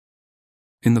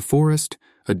In the forest,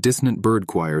 a dissonant bird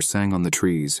choir sang on the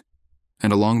trees,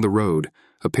 and along the road,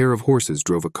 a pair of horses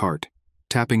drove a cart,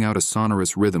 tapping out a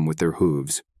sonorous rhythm with their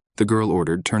hooves. The girl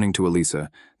ordered, turning to Elisa,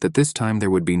 that this time there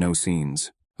would be no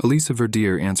scenes. Elisa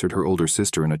Verdier answered her older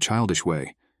sister in a childish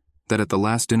way, that at the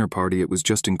last dinner party it was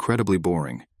just incredibly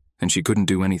boring, and she couldn't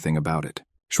do anything about it.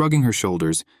 Shrugging her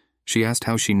shoulders, she asked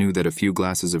how she knew that a few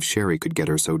glasses of sherry could get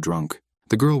her so drunk.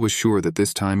 The girl was sure that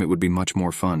this time it would be much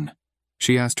more fun.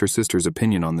 She asked her sister's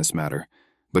opinion on this matter,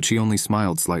 but she only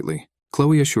smiled slightly.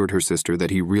 Chloe assured her sister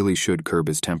that he really should curb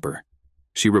his temper.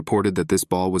 She reported that this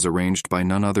ball was arranged by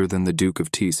none other than the Duke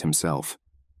of Tees himself,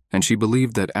 and she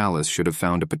believed that Alice should have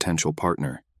found a potential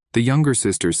partner. The younger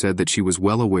sister said that she was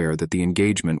well aware that the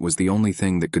engagement was the only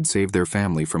thing that could save their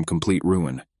family from complete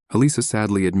ruin. Elisa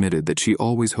sadly admitted that she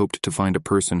always hoped to find a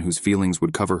person whose feelings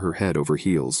would cover her head over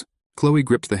heels. Chloe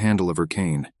gripped the handle of her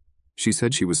cane. She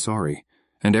said she was sorry,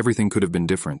 and everything could have been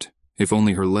different, if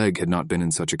only her leg had not been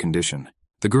in such a condition.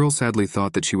 The girl sadly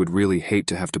thought that she would really hate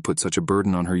to have to put such a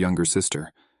burden on her younger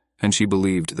sister, and she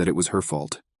believed that it was her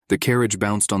fault. The carriage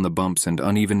bounced on the bumps and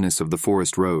unevenness of the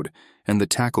forest road, and the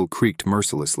tackle creaked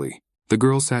mercilessly. The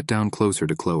girl sat down closer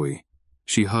to Chloe.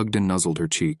 She hugged and nuzzled her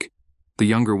cheek. The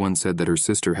younger one said that her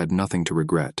sister had nothing to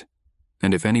regret,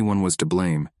 and if anyone was to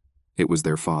blame, it was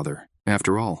their father.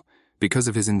 After all, because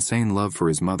of his insane love for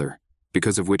his mother,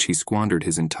 because of which he squandered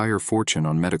his entire fortune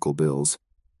on medical bills,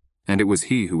 and it was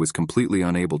he who was completely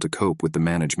unable to cope with the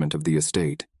management of the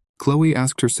estate. Chloe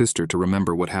asked her sister to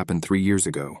remember what happened 3 years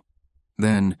ago.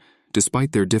 Then,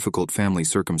 despite their difficult family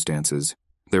circumstances,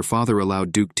 their father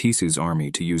allowed Duke Tisu's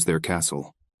army to use their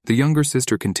castle. The younger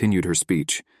sister continued her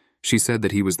speech. She said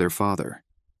that he was their father.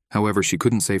 However, she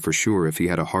couldn't say for sure if he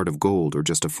had a heart of gold or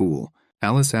just a fool.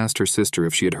 Alice asked her sister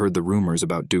if she had heard the rumors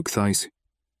about Duke Thys.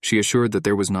 She assured that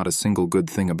there was not a single good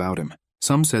thing about him.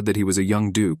 Some said that he was a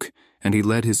young duke, and he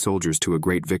led his soldiers to a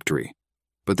great victory.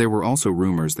 But there were also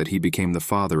rumors that he became the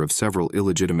father of several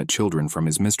illegitimate children from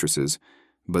his mistresses,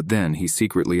 but then he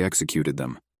secretly executed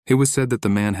them. It was said that the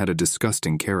man had a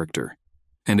disgusting character,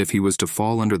 and if he was to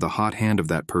fall under the hot hand of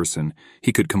that person,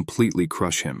 he could completely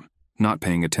crush him, not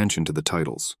paying attention to the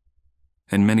titles.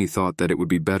 And many thought that it would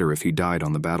be better if he died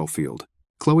on the battlefield.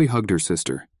 Chloe hugged her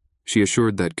sister. She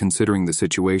assured that, considering the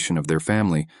situation of their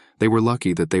family, they were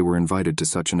lucky that they were invited to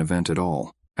such an event at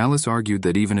all. Alice argued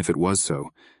that even if it was so,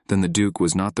 then the Duke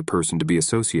was not the person to be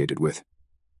associated with.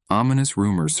 Ominous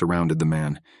rumors surrounded the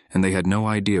man, and they had no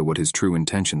idea what his true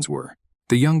intentions were.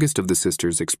 The youngest of the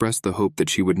sisters expressed the hope that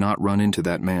she would not run into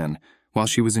that man while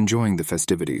she was enjoying the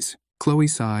festivities. Chloe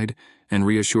sighed and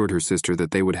reassured her sister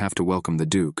that they would have to welcome the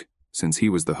Duke, since he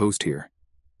was the host here.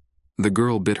 The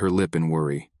girl bit her lip in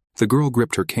worry. The girl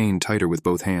gripped her cane tighter with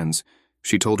both hands.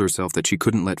 She told herself that she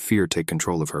couldn't let fear take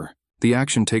control of her. The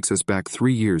action takes us back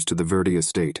 3 years to the Verdier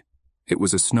estate. It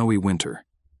was a snowy winter.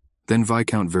 Then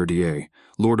Viscount Verdier,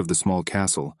 lord of the small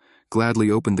castle,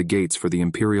 gladly opened the gates for the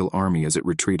imperial army as it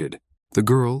retreated. The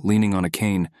girl, leaning on a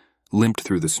cane, limped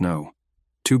through the snow.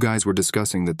 2 guys were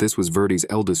discussing that this was Verdi's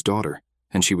eldest daughter,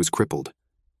 and she was crippled.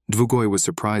 Dvugoy was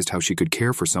surprised how she could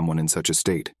care for someone in such a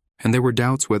state, and there were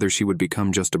doubts whether she would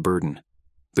become just a burden.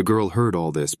 The girl heard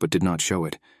all this but did not show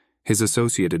it. His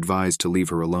associate advised to leave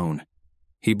her alone.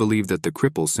 He believed that the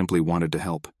cripple simply wanted to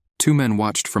help. 2 men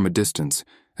watched from a distance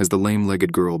as the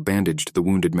lame-legged girl bandaged the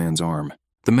wounded man's arm.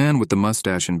 The man with the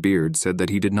mustache and beard said that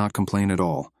he did not complain at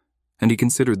all, and he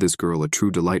considered this girl a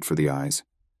true delight for the eyes,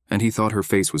 and he thought her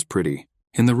face was pretty.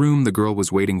 In the room, the girl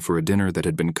was waiting for a dinner that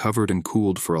had been covered and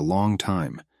cooled for a long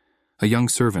time. A young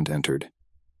servant entered.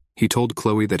 He told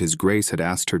Chloe that His Grace had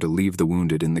asked her to leave the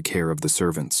wounded in the care of the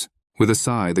servants. With a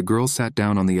sigh, the girl sat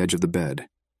down on the edge of the bed.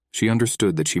 She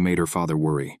understood that she made her father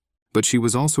worry, but she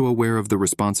was also aware of the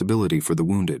responsibility for the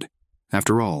wounded.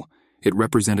 After all, it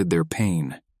represented their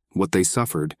pain, what they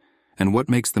suffered, and what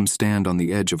makes them stand on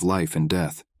the edge of life and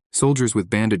death. Soldiers with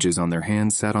bandages on their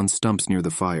hands sat on stumps near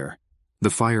the fire. The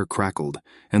fire crackled,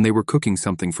 and they were cooking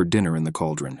something for dinner in the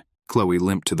cauldron. Chloe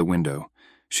limped to the window.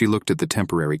 She looked at the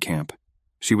temporary camp.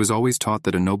 She was always taught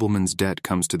that a nobleman's debt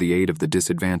comes to the aid of the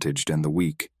disadvantaged and the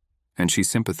weak, and she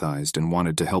sympathized and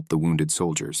wanted to help the wounded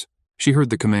soldiers. She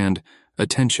heard the command,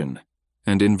 "Attention,"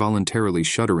 and involuntarily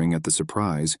shuddering at the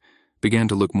surprise, began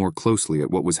to look more closely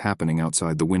at what was happening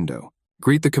outside the window.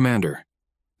 "Greet the commander."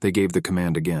 They gave the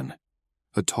command again.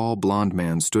 A tall, blond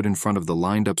man stood in front of the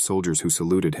lined-up soldiers who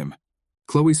saluted him.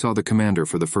 Chloe saw the commander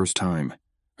for the first time.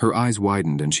 Her eyes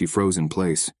widened and she froze in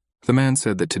place. The man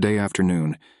said that today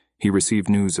afternoon, he received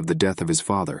news of the death of his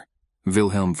father,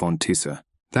 Wilhelm von Tisse.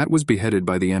 That was beheaded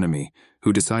by the enemy,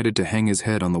 who decided to hang his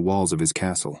head on the walls of his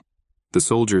castle. The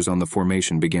soldiers on the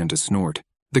formation began to snort.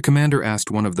 The commander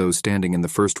asked one of those standing in the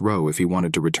first row if he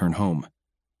wanted to return home.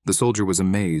 The soldier was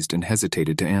amazed and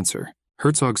hesitated to answer.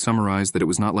 Herzog summarized that it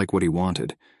was not like what he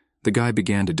wanted. The guy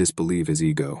began to disbelieve his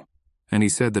ego, and he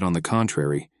said that on the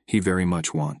contrary, he very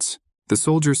much wants. The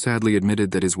soldier sadly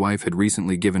admitted that his wife had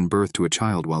recently given birth to a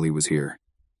child while he was here,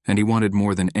 and he wanted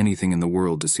more than anything in the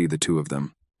world to see the two of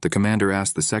them. The commander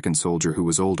asked the second soldier, who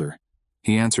was older.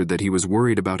 He answered that he was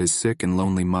worried about his sick and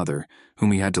lonely mother,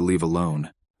 whom he had to leave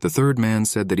alone. The third man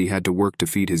said that he had to work to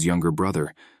feed his younger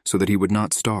brother, so that he would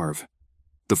not starve.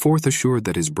 The fourth assured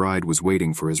that his bride was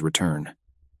waiting for his return.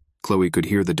 Chloe could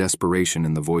hear the desperation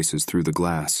in the voices through the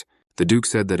glass. The Duke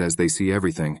said that as they see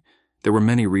everything, there were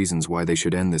many reasons why they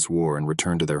should end this war and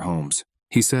return to their homes.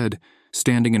 He said,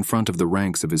 standing in front of the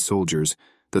ranks of his soldiers,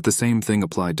 that the same thing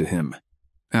applied to him.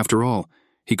 After all,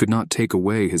 he could not take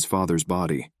away his father's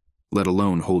body, let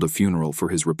alone hold a funeral for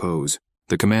his repose.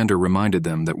 The commander reminded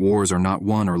them that wars are not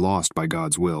won or lost by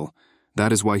God's will.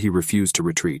 That is why he refused to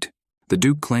retreat. The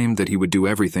Duke claimed that he would do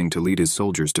everything to lead his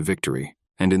soldiers to victory,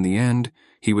 and in the end,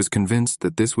 he was convinced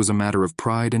that this was a matter of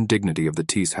pride and dignity of the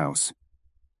Thiess house.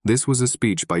 This was a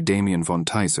speech by Damien von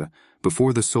Teisse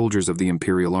before the soldiers of the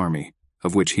Imperial Army,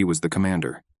 of which he was the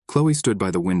commander. Chloe stood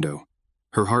by the window.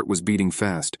 Her heart was beating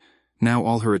fast. Now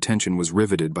all her attention was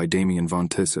riveted by Damien von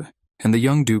Teisse, and the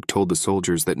young Duke told the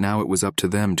soldiers that now it was up to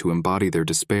them to embody their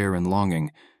despair and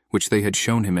longing, which they had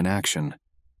shown him in action.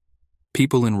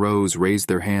 People in rows raised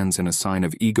their hands in a sign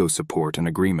of ego support and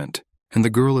agreement, and the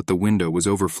girl at the window was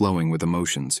overflowing with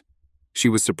emotions. She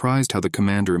was surprised how the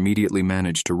commander immediately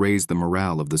managed to raise the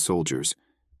morale of the soldiers,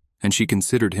 and she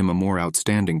considered him a more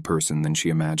outstanding person than she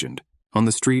imagined. On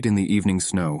the street in the evening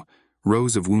snow,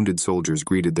 rows of wounded soldiers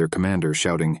greeted their commander,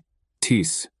 shouting,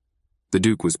 "Thiess." The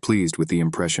Duke was pleased with the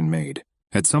impression made.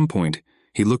 At some point,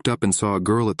 he looked up and saw a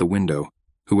girl at the window,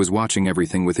 who was watching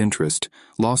everything with interest,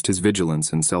 lost his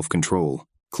vigilance and self-control.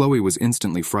 Chloe was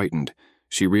instantly frightened.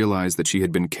 She realized that she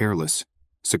had been careless,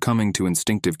 succumbing to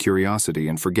instinctive curiosity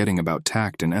and forgetting about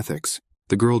tact and ethics.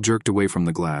 The girl jerked away from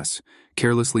the glass,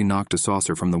 carelessly knocked a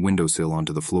saucer from the windowsill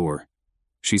onto the floor.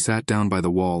 She sat down by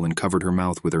the wall and covered her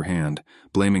mouth with her hand,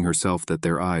 blaming herself that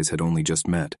their eyes had only just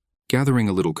met. Gathering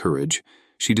a little courage,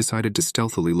 she decided to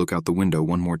stealthily look out the window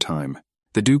one more time.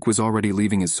 The Duke was already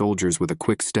leaving his soldiers with a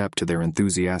quick step to their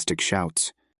enthusiastic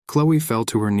shouts. Chloe fell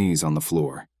to her knees on the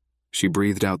floor. She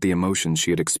breathed out the emotions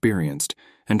she had experienced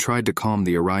and tried to calm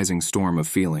the arising storm of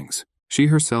feelings. She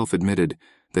herself admitted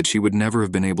that she would never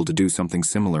have been able to do something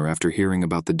similar after hearing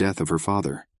about the death of her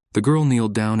father. The girl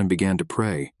kneeled down and began to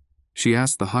pray. She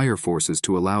asked the higher forces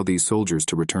to allow these soldiers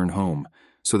to return home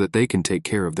so that they can take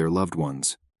care of their loved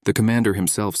ones. The commander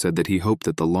himself said that he hoped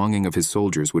that the longing of his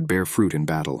soldiers would bear fruit in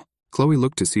battle. Chloe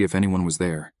looked to see if anyone was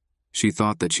there. She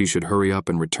thought that she should hurry up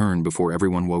and return before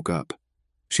everyone woke up.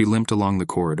 She limped along the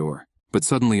corridor, but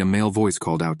suddenly a male voice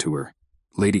called out to her,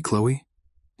 "Lady Chloe?"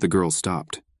 The girl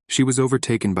stopped. She was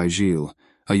overtaken by Gilles,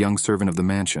 a young servant of the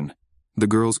mansion. The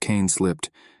girl's cane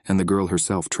slipped, and the girl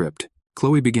herself tripped.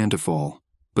 Chloe began to fall,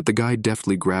 but the guide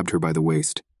deftly grabbed her by the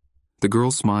waist. The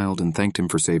girl smiled and thanked him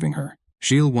for saving her.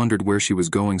 Gilles wondered where she was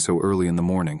going so early in the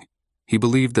morning. He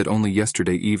believed that only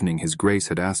yesterday evening His Grace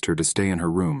had asked her to stay in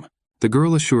her room. The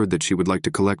girl assured that she would like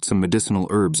to collect some medicinal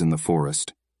herbs in the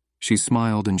forest. She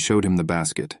smiled and showed him the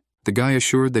basket. The guy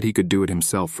assured that he could do it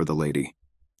himself for the lady.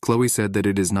 Chloe said that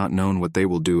it is not known what they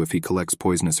will do if he collects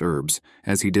poisonous herbs,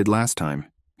 as he did last time.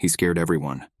 He scared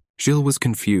everyone. Gilles was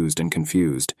confused.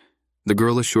 The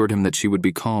girl assured him that she would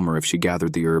be calmer if she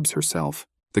gathered the herbs herself.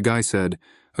 The guy said,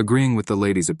 agreeing with the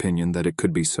lady's opinion, that it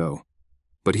could be so.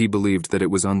 But he believed that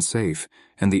it was unsafe,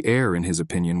 and the air, in his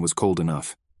opinion, was cold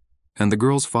enough. And the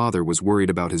girl's father was worried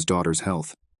about his daughter's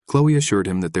health. Chloe assured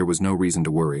him that there was no reason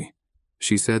to worry.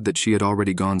 She said that she had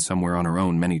already gone somewhere on her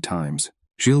own many times.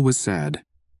 Gilles was sad.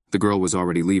 The girl was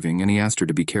already leaving, and he asked her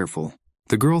to be careful.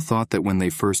 The girl thought that when they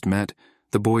first met,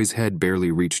 the boy's head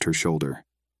barely reached her shoulder.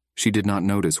 She did not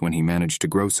notice when he managed to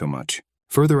grow so much.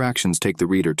 Further actions take the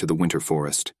reader to the winter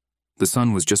forest. The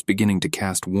sun was just beginning to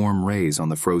cast warm rays on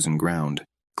the frozen ground.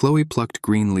 Chloe plucked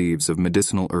green leaves of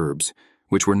medicinal herbs,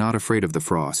 which were not afraid of the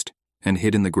frost, and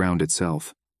hid in the ground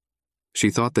itself. She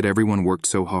thought that everyone worked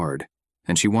so hard,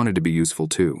 and she wanted to be useful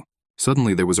too.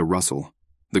 Suddenly there was a rustle.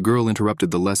 The girl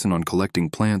interrupted the lesson on collecting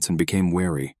plants and became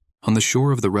wary. On the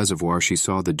shore of the reservoir she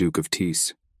saw the Duke of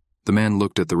Thiess. The man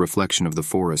looked at the reflection of the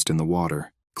forest in the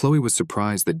water. Chloe was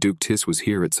surprised that Duke Thiess was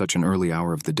here at such an early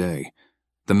hour of the day.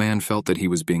 The man felt that he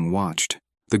was being watched.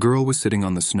 The girl was sitting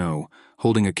on the snow,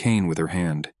 holding a cane with her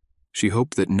hand. She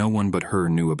hoped that no one but her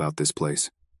knew about this place.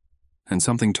 And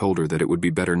something told her that it would be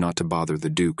better not to bother the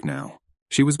Duke now.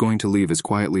 She was going to leave as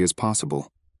quietly as possible.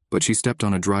 but she stepped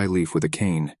on a dry leaf with a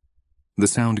cane. The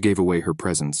sound gave away her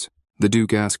presence. The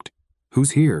Duke asked,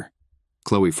 "Who's here?"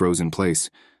 Chloe froze in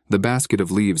place. The basket of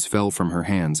leaves fell from her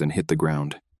hands and hit the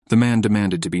ground. The man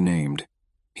demanded to be named.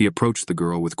 He approached the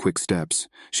girl with quick steps.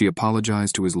 She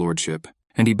apologized to his lordship,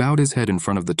 and he bowed his head in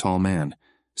front of the tall man,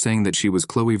 saying that she was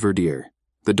Chloe Verdier,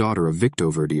 the daughter of Victor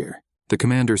Verdier. The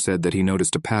commander said that he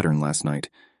noticed a pattern last night,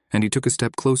 and he took a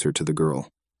step closer to the girl.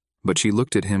 But she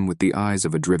looked at him with the eyes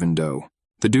of a driven doe.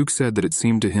 The Duke said that it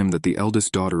seemed to him that the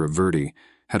eldest daughter of Verdi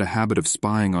had a habit of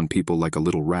spying on people like a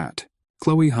little rat.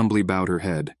 Chloe humbly bowed her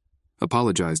head,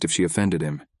 apologized if she offended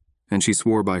him, and she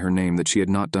swore by her name that she had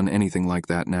not done anything like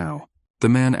that now. The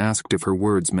man asked if her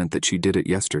words meant that she did it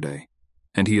yesterday,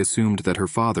 and he assumed that her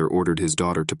father ordered his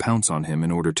daughter to pounce on him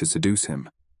in order to seduce him.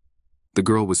 The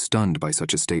girl was stunned by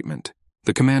such a statement.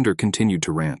 The commander continued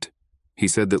to rant. He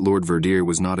said that Lord Verdier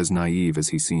was not as naive as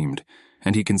he seemed,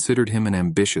 and he considered him an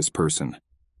ambitious person.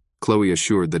 Chloe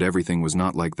assured that everything was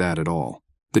not like that at all.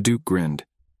 The Duke grinned.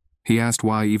 He asked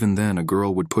why even then a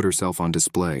girl would put herself on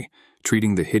display,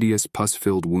 treating the hideous,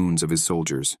 pus-filled wounds of his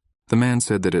soldiers. The man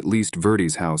said that at least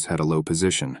Verdi's house had a low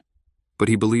position, but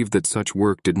he believed that such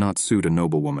work did not suit a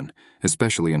noblewoman,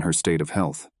 especially in her state of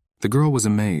health. The girl was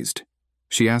amazed.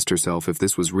 She asked herself if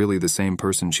this was really the same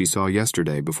person she saw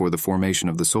yesterday before the formation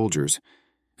of the soldiers,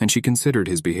 and she considered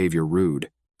his behavior rude.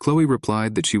 Chloe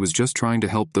replied that she was just trying to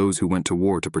help those who went to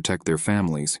war to protect their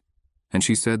families, and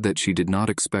she said that she did not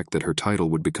expect that her title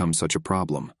would become such a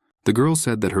problem. The girl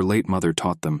said that her late mother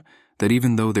taught them that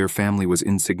even though their family was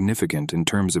insignificant in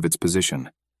terms of its position,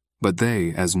 but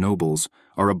they, as nobles,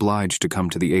 are obliged to come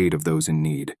to the aid of those in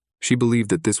need. She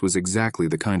believed that this was exactly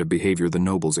the kind of behavior the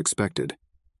nobles expected.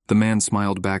 The man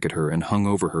smiled back at her and hung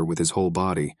over her with his whole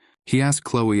body. He asked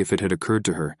Chloe if it had occurred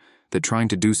to her that trying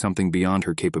to do something beyond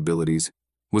her capabilities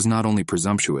was not only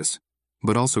presumptuous,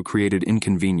 but also created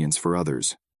inconvenience for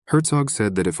others. Herzog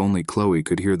said that if only Chloe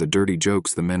could hear the dirty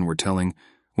jokes the men were telling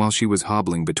while she was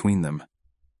hobbling between them,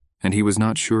 and he was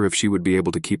not sure if she would be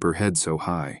able to keep her head so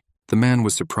high. The man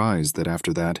was surprised that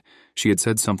after that, she had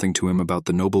said something to him about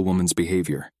the noblewoman's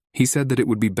behavior. He said that it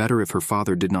would be better if her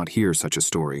father did not hear such a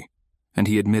story, and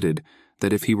he admitted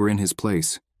that if he were in his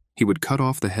place, he would cut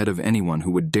off the head of anyone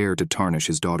who would dare to tarnish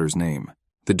his daughter's name.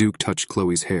 The Duke touched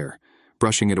Chloe's hair,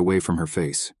 brushing it away from her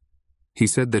face. He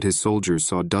said that his soldiers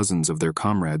saw dozens of their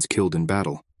comrades killed in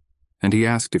battle, and he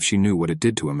asked if she knew what it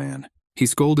did to a man. He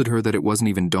scolded her that it wasn't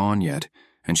even dawn yet,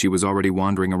 and she was already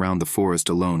wandering around the forest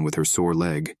alone with her sore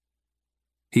leg.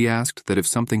 He asked that if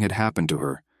something had happened to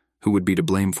her, who would be to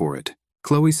blame for it.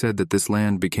 Chloe said that this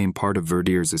land became part of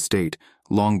Verdier's estate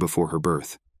long before her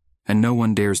birth, and no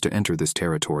one dares to enter this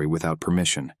territory without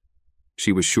permission.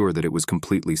 She was sure that it was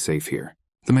completely safe here.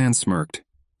 The man smirked.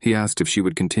 He asked if she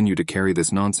would continue to carry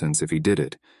this nonsense if he did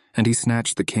it, and he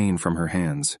snatched the cane from her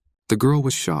hands. The girl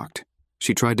was shocked.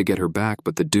 She tried to get her back,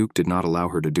 but the Duke did not allow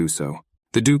her to do so.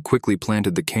 The Duke quickly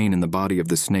planted the cane in the body of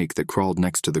the snake that crawled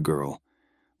next to the girl.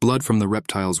 Blood from the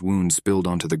reptile's wound spilled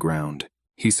onto the ground.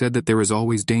 He said that there is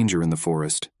always danger in the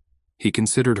forest. He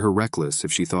considered her reckless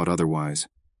if she thought otherwise,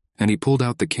 and he pulled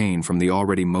out the cane from the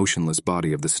already motionless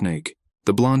body of the snake.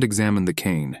 The blonde examined the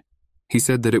cane. He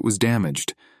said that it was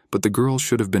damaged, but the girl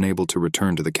should have been able to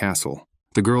return to the castle.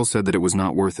 The girl said that it was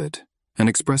not worth it, and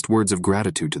expressed words of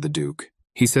gratitude to the Duke.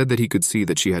 He said that he could see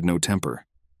that she had no temper,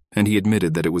 and he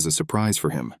admitted that it was a surprise for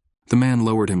him. The man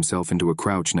lowered himself into a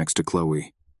crouch next to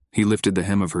Chloe. He lifted the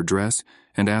hem of her dress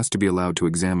and asked to be allowed to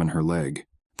examine her leg.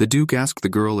 The Duke asked the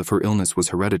girl if her illness was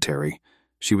hereditary.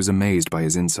 She was amazed by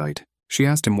his insight. She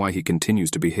asked him why he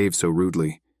continues to behave so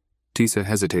rudely. Tisa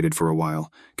hesitated for a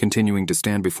while, continuing to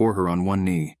stand before her on one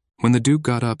knee. When the Duke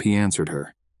got up, he answered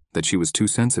her that she was too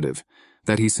sensitive,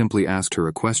 that he simply asked her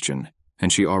a question,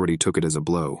 and she already took it as a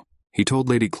blow. He told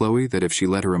Lady Chloe that if she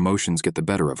let her emotions get the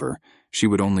better of her, she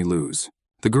would only lose.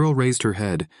 The girl raised her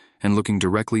head and, looking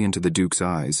directly into the Duke's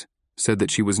eyes, said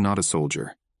that she was not a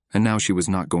soldier, and now she was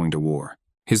not going to war.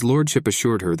 His lordship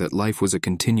assured her that life was a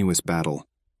continuous battle,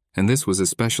 and this was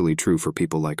especially true for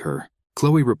people like her.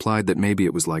 Chloe replied that maybe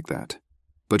it was like that,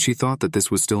 but she thought that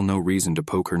this was still no reason to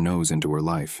poke her nose into her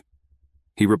life.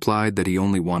 He replied that he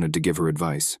only wanted to give her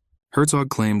advice. Herzog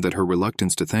claimed that her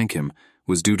reluctance to thank him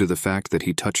was due to the fact that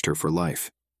he touched her for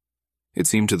life. It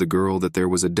seemed to the girl that there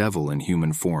was a devil in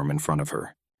human form in front of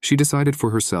her. She decided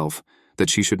for herself that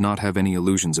she should not have any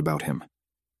illusions about him.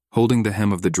 Holding the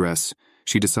hem of the dress,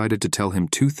 she decided to tell him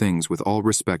two things with all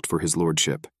respect for his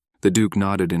lordship. The Duke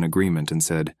nodded in agreement and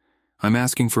said, "I'm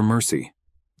asking for mercy."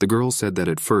 The girl said that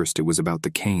at first it was about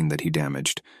the cane that he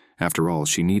damaged. After all,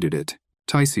 she needed it.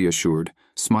 Tyce assured,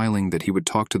 smiling, that he would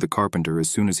talk to the carpenter as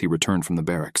soon as he returned from the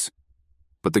barracks.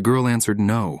 But the girl answered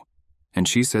no, and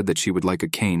she said that she would like a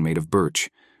cane made of birch,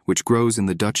 which grows in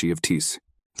the Duchy of Tis.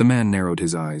 The man narrowed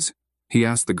his eyes. He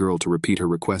asked the girl to repeat her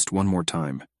request one more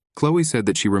time. Chloe said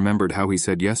that she remembered how he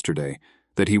said yesterday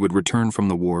that he would return from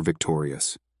the war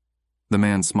victorious. The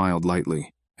man smiled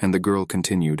lightly, and the girl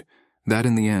continued that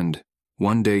in the end,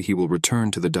 one day he will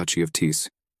return to the Duchy of Tis,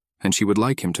 and she would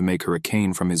like him to make her a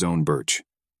cane from his own birch.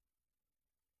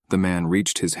 The man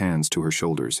reached his hands to her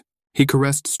shoulders. He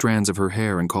caressed strands of her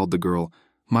hair and called the girl,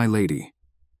 "My lady,"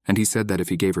 and he said that if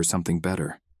he gave her something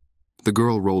better. The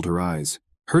girl rolled her eyes.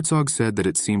 Herzog said that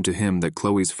it seemed to him that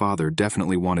Chloe's father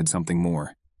definitely wanted something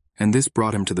more, and this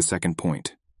brought him to the second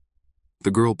point.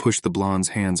 The girl pushed the blonde's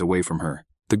hands away from her.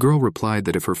 The girl replied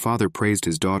that if her father praised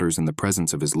his daughters in the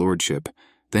presence of his lordship,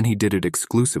 then he did it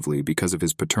exclusively because of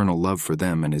his paternal love for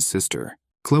them and his sister.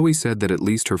 Chloe said that at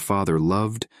least her father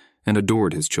loved and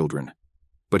adored his children,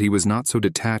 but he was not so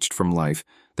detached from life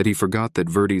that he forgot that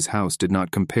Verdi's house did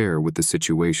not compare with the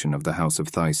situation of the House of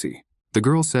Thysse. The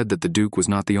girl said that the Duke was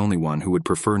not the only one who would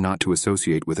prefer not to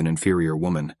associate with an inferior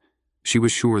woman. She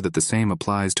was sure that the same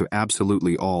applies to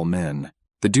absolutely all men.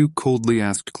 The Duke coldly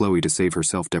asked Chloe to save her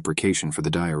self-deprecation for the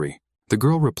diary. The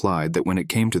girl replied that when it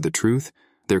came to the truth,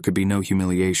 there could be no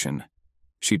humiliation.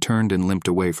 She turned and limped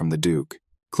away from the Duke.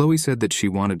 Chloe said that she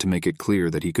wanted to make it clear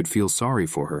that he could feel sorry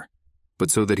for her,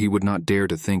 but so that he would not dare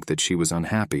to think that she was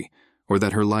unhappy, or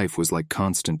that her life was like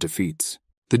constant defeats.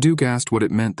 The Duke asked what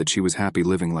it meant that she was happy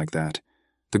living like that.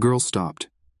 The girl stopped.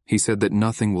 He said that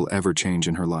nothing will ever change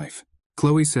in her life.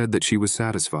 Chloe said that she was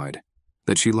satisfied,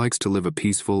 that she likes to live a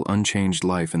peaceful, unchanged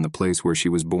life in the place where she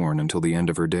was born until the end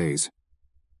of her days.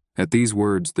 At these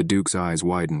words, the Duke's eyes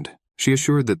widened. She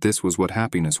assured that this was what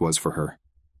happiness was for her.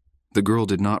 The girl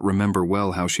did not remember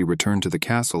well how she returned to the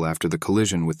castle after the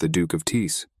collision with the Duke of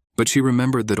Tis, but she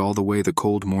remembered that all the way the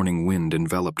cold morning wind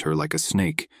enveloped her like a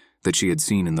snake that she had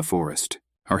seen in the forest.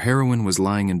 Our heroine was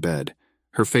lying in bed.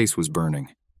 Her face was burning.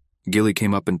 Gilly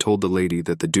came up and told the lady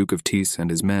that the Duke of Tis and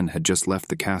his men had just left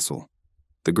the castle.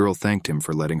 The girl thanked him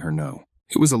for letting her know.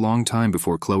 It was a long time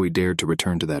before Chloe dared to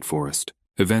return to that forest.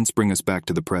 Events bring us back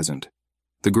to the present.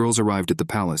 The girls arrived at the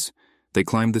palace. They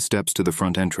climbed the steps to the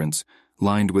front entrance,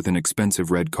 lined with an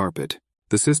expensive red carpet.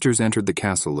 The sisters entered the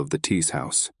castle of the Tis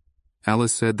house.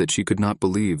 Alice said that she could not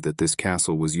believe that this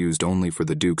castle was used only for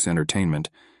the Duke's entertainment,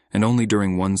 and only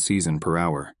during one season per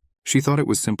hour. She thought it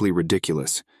was simply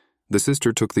ridiculous. The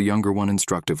sister took the younger one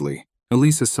instructively.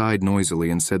 Elisa sighed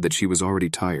noisily and said that she was already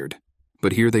tired.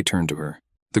 But here they turned to her.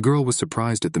 The girl was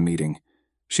surprised at the meeting.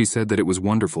 She said that it was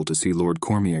wonderful to see Lord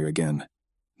Cormier again.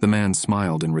 The man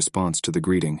smiled in response to the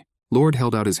greeting. Lord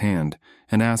held out his hand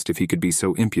and asked if he could be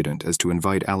so impudent as to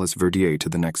invite Alice Verdier to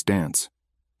the next dance.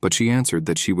 But she answered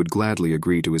that she would gladly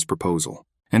agree to his proposal.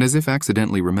 And as if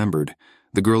accidentally remembered,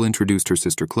 the girl introduced her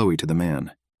sister Chloe to the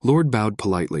man. Lord bowed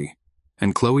politely,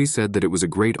 and Chloe said that it was a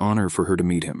great honor for her to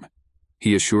meet him.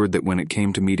 He assured that when it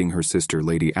came to meeting her sister,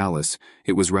 Lady Alice,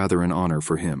 it was rather an honor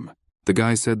for him. The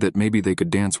guy said that maybe they could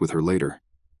dance with her later.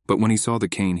 But when he saw the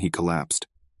cane, he collapsed.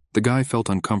 The guy felt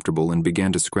uncomfortable and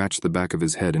began to scratch the back of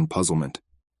his head in puzzlement.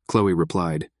 Chloe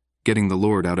replied, getting the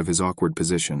Lord out of his awkward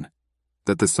position,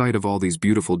 that the sight of all these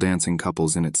beautiful dancing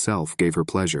couples in itself gave her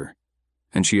pleasure,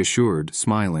 and she assured,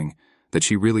 smiling, that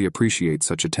she really appreciates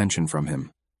such attention from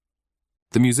him.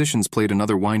 The musicians played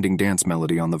another winding dance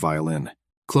melody on the violin.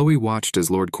 Chloe watched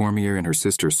as Lord Cormier and her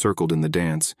sister circled in the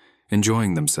dance,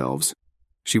 enjoying themselves.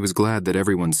 She was glad that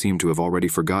everyone seemed to have already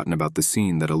forgotten about the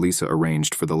scene that Elisa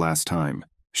arranged for the last time.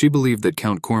 She believed that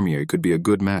Count Cormier could be a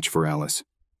good match for Alice.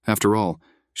 After all,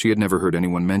 she had never heard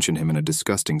anyone mention him in a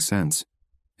disgusting sense,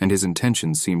 and his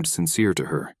intentions seemed sincere to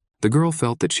her. The girl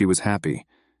felt that she was happy,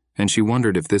 and she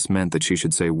wondered if this meant that she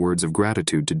should say words of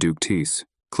gratitude to Duke Tis.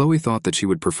 Chloe thought that she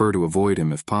would prefer to avoid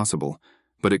him if possible,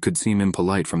 but it could seem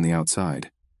impolite from the outside.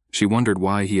 She wondered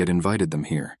why he had invited them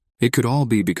here. It could all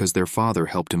be because their father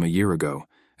helped him a year ago,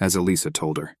 as Elisa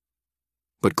told her.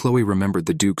 But Chloe remembered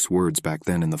the Duke's words back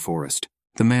then in the forest.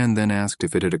 The man then asked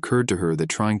if it had occurred to her that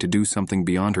trying to do something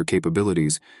beyond her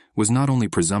capabilities was not only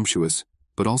presumptuous,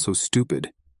 but also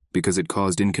stupid, because it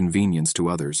caused inconvenience to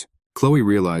others. Chloe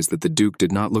realized that the Duke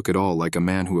did not look at all like a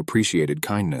man who appreciated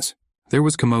kindness. There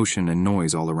was commotion and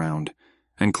noise all around,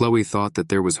 and Chloe thought that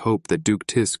there was hope that Duke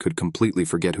Tis could completely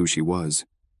forget who she was.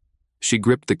 She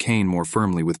gripped the cane more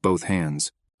firmly with both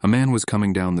hands. A man was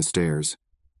coming down the stairs.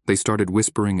 They started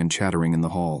whispering and chattering in the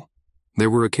hall. There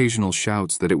were occasional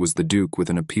shouts that it was the Duke with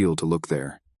an appeal to look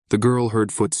there. The girl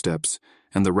heard footsteps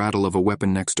and the rattle of a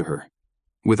weapon next to her.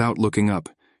 Without looking up,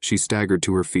 she staggered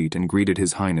to her feet and greeted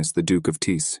His Highness the Duke of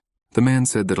Tis. The man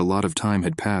said that a lot of time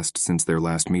had passed since their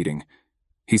last meeting.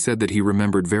 He said that he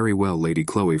remembered very well Lady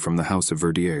Chloe from the house of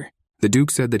Verdier. The Duke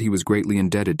said that he was greatly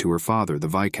indebted to her father, the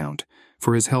Viscount,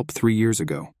 for his help 3 years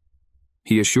ago.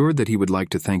 He assured that he would like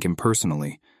to thank him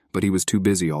personally, but he was too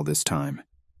busy all this time.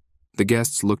 The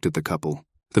guests looked at the couple.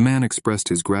 The man expressed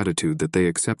his gratitude that they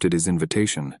accepted his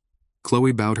invitation.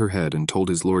 Chloe bowed her head and told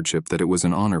his lordship that it was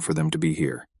an honor for them to be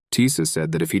here. Tisa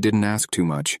said that if he didn't ask too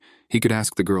much, he could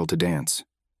ask the girl to dance.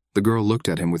 The girl looked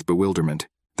at him with bewilderment.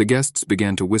 The guests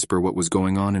began to whisper what was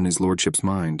going on in his lordship's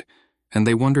mind, and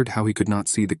they wondered how he could not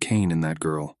see the cane in that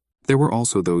girl. There were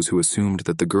also those who assumed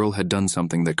that the girl had done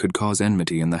something that could cause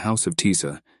enmity in the house of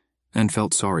Tisa, and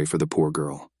felt sorry for the poor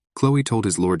girl. Chloe told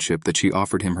his lordship that she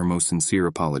offered him her most sincere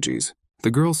apologies.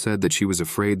 The girl said that she was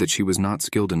afraid that she was not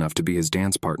skilled enough to be his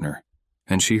dance partner,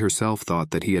 and she herself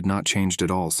thought that he had not changed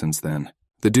at all since then.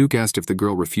 The Duke asked if the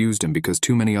girl refused him because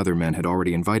too many other men had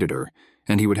already invited her,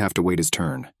 and he would have to wait his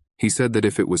turn. He said that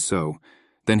if it was so,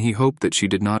 then he hoped that she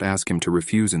did not ask him to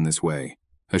refuse in this way,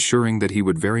 assuring that he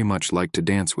would very much like to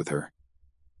dance with her.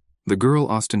 The girl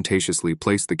ostentatiously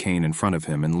placed the cane in front of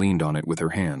him and leaned on it with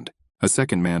her hand. A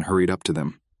second man hurried up to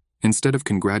them. Instead of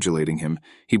congratulating him,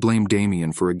 he blamed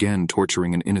Damien for again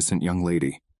torturing an innocent young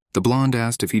lady. The blonde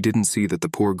asked if he didn't see that the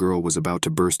poor girl was about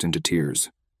to burst into tears.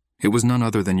 It was none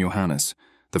other than Johannes,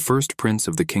 the first prince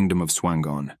of the kingdom of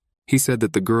Swangon. He said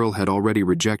that the girl had already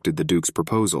rejected the Duke's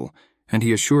proposal, and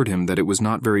he assured him that it was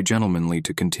not very gentlemanly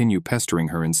to continue pestering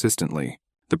her insistently.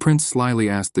 The prince slyly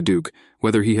asked the Duke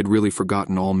whether he had really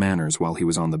forgotten all manners while he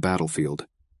was on the battlefield.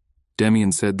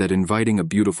 Damien said that inviting a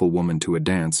beautiful woman to a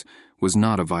dance was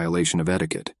not a violation of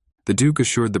etiquette. The Duke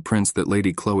assured the prince that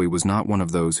Lady Chloe was not one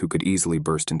of those who could easily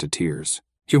burst into tears.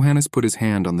 Johannes put his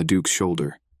hand on the Duke's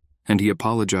shoulder, and he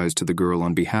apologized to the girl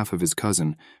on behalf of his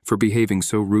cousin for behaving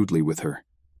so rudely with her.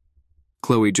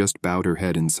 Chloe just bowed her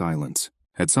head in silence.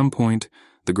 At some point,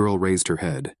 the girl raised her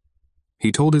head.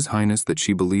 He told His Highness that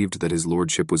she believed that his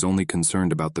lordship was only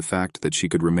concerned about the fact that she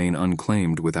could remain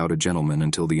unclaimed without a gentleman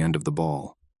until the end of the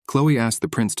ball. Chloe asked the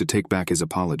prince to take back his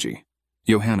apology.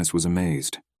 Johannes was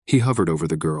amazed. He hovered over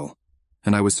the girl,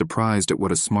 and I was surprised at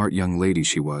what a smart young lady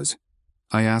she was.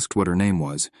 I asked what her name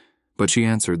was, but she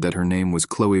answered that her name was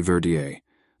Chloe Verdier,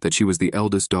 that she was the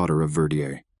eldest daughter of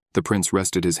Verdier. The prince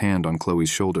rested his hand on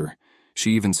Chloe's shoulder.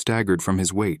 She even staggered from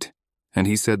his weight, and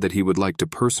he said that he would like to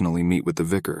personally meet with the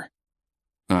vicar.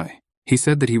 He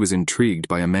said that he was intrigued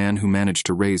by a man who managed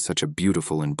to raise such a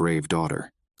beautiful and brave daughter.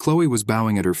 Chloe was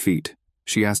bowing at her feet.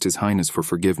 She asked His Highness for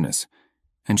forgiveness,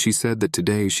 and she said that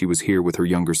today she was here with her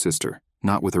younger sister,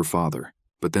 not with her father.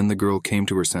 But then the girl came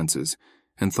to her senses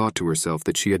and thought to herself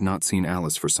that she had not seen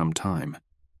Alice for some time.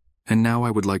 And now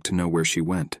I would like to know where she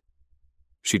went.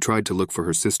 She tried to look for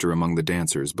her sister among the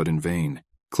dancers, but in vain.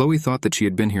 Chloe thought that she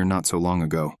had been here not so long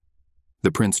ago.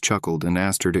 The prince chuckled and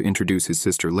asked her to introduce his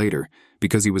sister later,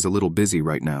 because he was a little busy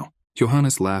right now.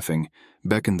 Johannes, laughing,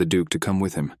 beckoned the Duke to come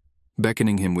with him,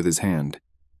 beckoning him with his hand,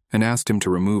 and asked him to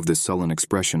remove the sullen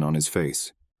expression on his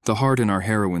face. The heart in our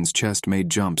heroine's chest made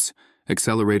jumps,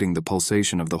 accelerating the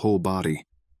pulsation of the whole body.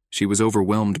 She was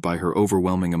overwhelmed by her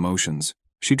overwhelming emotions.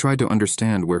 She tried to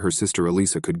understand where her sister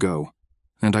Elisa could go,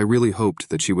 and I really hoped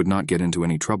that she would not get into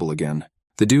any trouble again.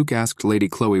 The Duke asked Lady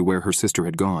Chloe where her sister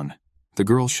had gone. The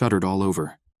girl shuddered all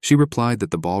over. She replied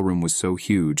that the ballroom was so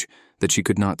huge that she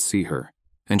could not see her,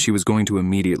 and she was going to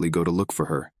immediately go to look for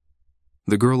her.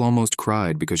 The girl almost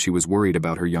cried because she was worried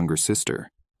about her younger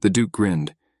sister. The Duke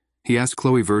grinned. He asked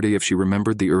Chloe Verde if she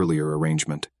remembered the earlier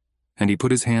arrangement, and he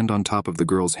put his hand on top of the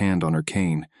girl's hand on her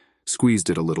cane, squeezed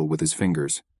it a little with his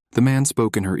fingers. The man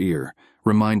spoke in her ear,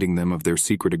 reminding them of their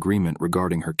secret agreement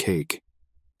regarding her cake.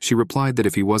 She replied that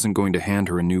if he wasn't going to hand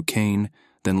her a new cane,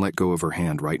 then let go of her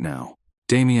hand right now.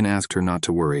 Damien asked her not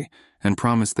to worry, and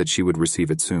promised that she would receive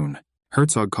it soon.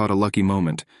 Herzog caught a lucky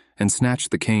moment and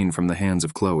snatched the cane from the hands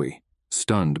of Chloe,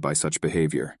 stunned by such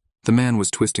behavior. The man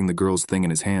was twisting the girl's thing in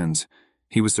his hands.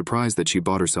 He was surprised that she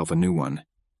bought herself a new one.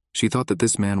 She thought that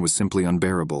this man was simply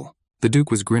unbearable. The Duke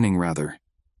was grinning rather.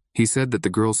 He said that the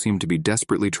girl seemed to be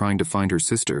desperately trying to find her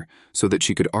sister so that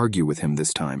she could argue with him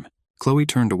this time. Chloe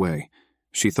turned away.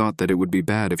 She thought that it would be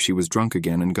bad if she was drunk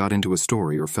again and got into a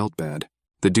story or felt bad.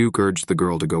 The Duke urged the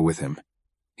girl to go with him.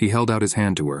 He held out his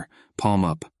hand to her, palm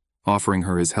up, offering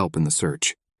her his help in the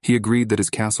search. He agreed that his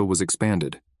castle was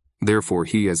expanded. Therefore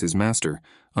he, as his master,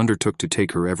 undertook to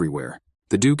take her everywhere.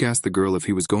 The Duke asked the girl if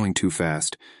he was going too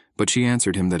fast, but she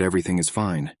answered him that everything is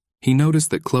fine. He noticed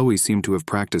that Chloe seemed to have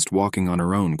practiced walking on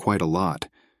her own quite a lot,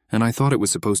 and I thought it was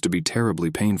supposed to be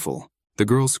terribly painful. The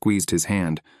girl squeezed his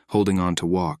hand, holding on to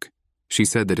walk. She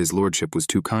said that his lordship was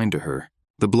too kind to her.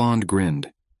 The blonde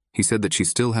grinned. He said that she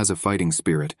still has a fighting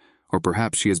spirit, or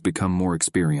perhaps she has become more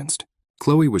experienced.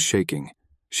 Chloe was shaking.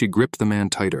 She gripped the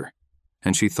man tighter,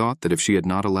 and she thought that if she had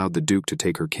not allowed the Duke to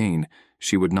take her cane,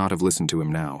 she would not have listened to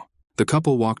him now. The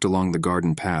couple walked along the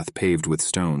garden path paved with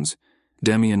stones.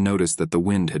 Damien noticed that the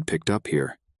wind had picked up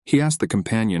here. He asked the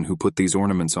companion who put these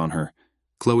ornaments on her.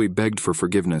 Chloe begged for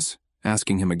forgiveness,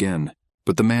 asking him again,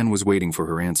 but the man was waiting for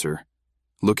her answer.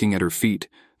 Looking at her feet,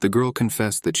 the girl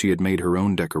confessed that she had made her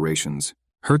own decorations.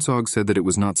 Herzog said that it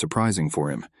was not surprising for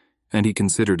him, and he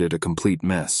considered it a complete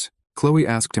mess. Chloe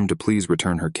asked him to please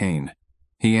return her cane.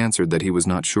 He answered that he was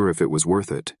not sure if it was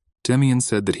worth it. Damien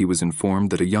said that he was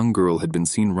informed that a young girl had been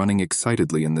seen running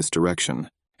excitedly in this direction,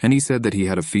 and he said that he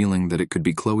had a feeling that it could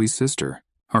be Chloe's sister.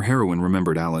 Our heroine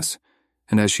remembered Alice,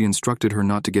 and as she instructed her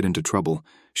not to get into trouble,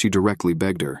 she directly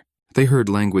begged her. They heard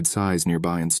languid sighs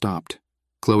nearby and stopped.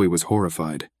 Chloe was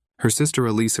horrified. Her sister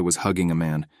Elisa was hugging a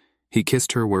man. He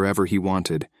kissed her wherever he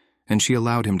wanted, and she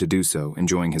allowed him to do so,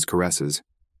 enjoying his caresses.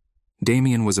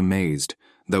 Damien was amazed,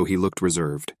 though he looked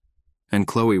reserved. And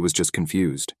Chloe was just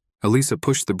confused. Elisa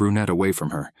pushed the brunette away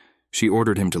from her. She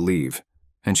ordered him to leave,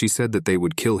 and she said that they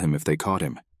would kill him if they caught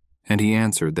him. And he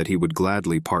answered that he would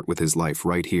gladly part with his life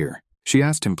right here. She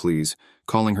asked him please,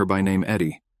 calling her by name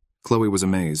Eddie. Chloe was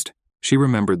amazed. She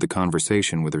remembered the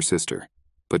conversation with her sister,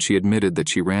 but she admitted that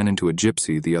she ran into a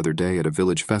gypsy the other day at a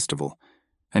village festival,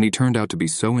 and he turned out to be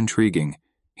so intriguing.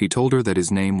 He told her that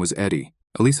his name was Eddie.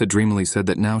 Elisa dreamily said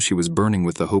that now she was burning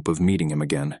with the hope of meeting him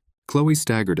again. Chloe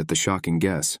staggered at the shocking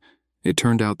guess. It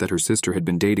turned out that her sister had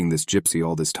been dating this gypsy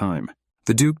all this time.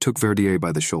 The Duke took Verdier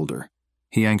by the shoulder.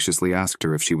 He anxiously asked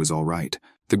her if she was all right.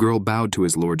 The girl bowed to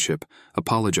his lordship,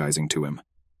 apologizing to him.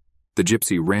 The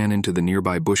gypsy ran into the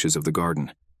nearby bushes of the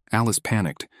garden. Alice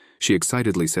panicked. She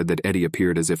excitedly said that Eddie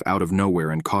appeared as if out of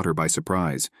nowhere and caught her by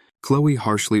surprise. Chloe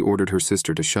harshly ordered her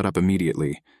sister to shut up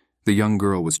immediately. The young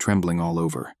girl was trembling all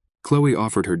over. Chloe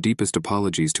offered her deepest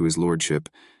apologies to his lordship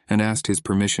and asked his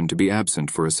permission to be absent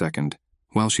for a second,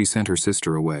 while she sent her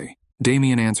sister away.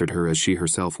 Damien answered her as she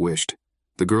herself wished.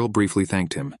 The girl briefly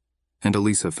thanked him, and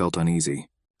Elisa felt uneasy.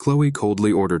 Chloe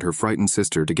coldly ordered her frightened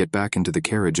sister to get back into the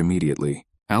carriage immediately.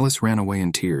 Alice ran away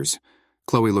in tears.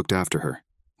 Chloe looked after her.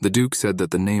 The Duke said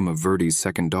that the name of Verdi's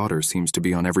second daughter seems to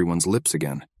be on everyone's lips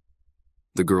again.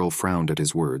 The girl frowned at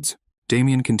his words.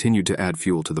 Damien continued to add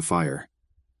fuel to the fire.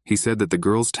 He said that the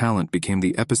girl's talent became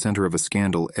the epicenter of a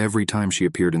scandal every time she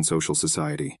appeared in social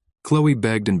society. Chloe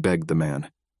begged and begged the man.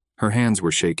 Her hands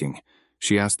were shaking.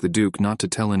 She asked the Duke not to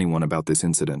tell anyone about this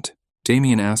incident.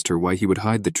 Damien asked her why he would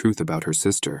hide the truth about her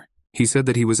sister. He said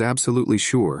that he was absolutely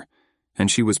sure, and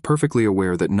she was perfectly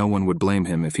aware that no one would blame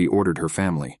him if he ordered her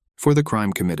family for the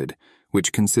crime committed,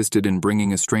 which consisted in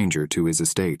bringing a stranger to his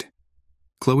estate.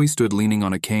 Chloe stood leaning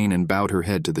on a cane and bowed her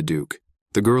head to the Duke.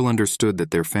 The girl understood that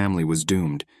their family was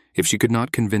doomed if she could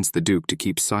not convince the Duke to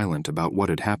keep silent about what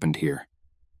had happened here.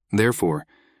 Therefore,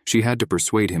 she had to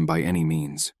persuade him by any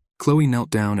means. Chloe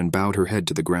knelt down and bowed her head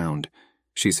to the ground.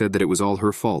 She said that it was all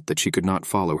her fault that she could not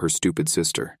follow her stupid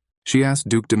sister. She asked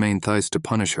Duke de Mainthais to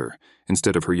punish her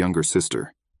instead of her younger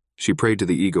sister. She prayed to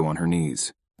the ego on her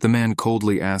knees. The man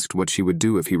coldly asked what she would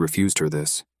do if he refused her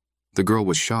this. The girl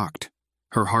was shocked.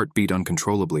 Her heart beat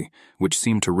uncontrollably, which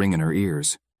seemed to ring in her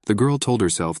ears. The girl told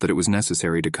herself that it was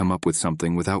necessary to come up with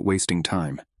something without wasting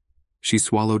time. She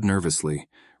swallowed nervously,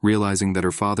 realizing that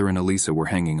her father and Elisa were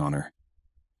hanging on her.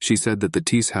 She said that the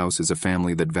Thies house is a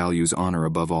family that values honor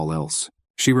above all else.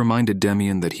 She reminded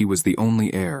Damien that he was the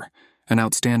only heir, an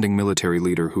outstanding military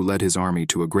leader who led his army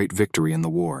to a great victory in the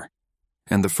war,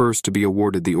 and the first to be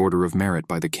awarded the Order of Merit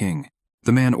by the king.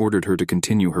 The man ordered her to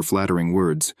continue her flattering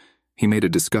words. He made a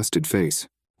disgusted face.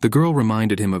 The girl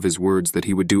reminded him of his words that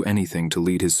he would do anything to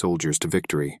lead his soldiers to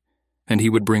victory, and he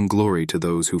would bring glory to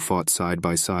those who fought side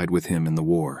by side with him in the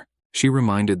war. She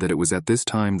reminded that it was at this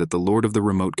time that the lord of the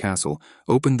remote castle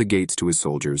opened the gates to his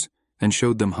soldiers and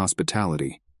showed them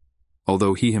hospitality.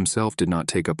 Although he himself did not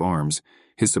take up arms,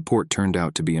 his support turned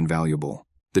out to be invaluable.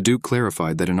 The Duke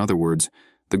clarified that, in other words,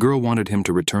 the girl wanted him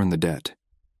to return the debt,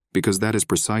 because that is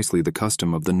precisely the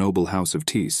custom of the noble house of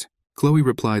Thies. Chloe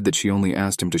replied that she only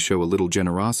asked him to show a little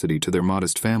generosity to their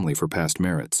modest family for past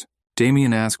merits.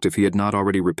 Damien asked if he had not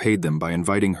already repaid them by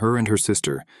inviting her and her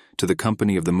sister to the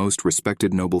company of the most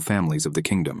respected noble families of the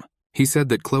kingdom. He said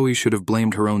that Chloe should have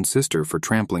blamed her own sister for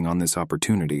trampling on this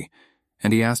opportunity,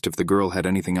 and he asked if the girl had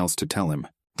anything else to tell him.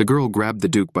 The girl grabbed the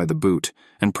Duke by the boot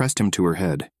and pressed him to her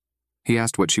head. He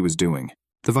asked what she was doing.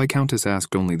 The Viscountess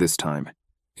asked only this time.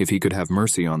 If he could have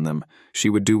mercy on them, she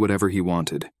would do whatever he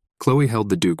wanted. Chloe held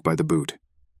the Duke by the boot.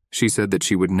 She said that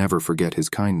she would never forget his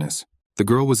kindness. The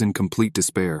girl was in complete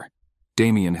despair.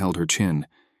 Damien held her chin.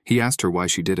 He asked her why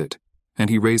she did it, and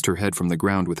he raised her head from the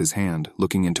ground with his hand,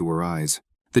 looking into her eyes.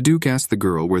 The Duke asked the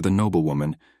girl where the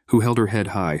noblewoman, who held her head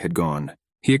high, had gone.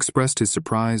 He expressed his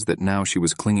surprise that now she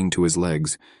was clinging to his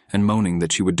legs and moaning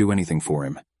that she would do anything for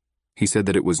him. He said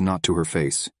that it was not to her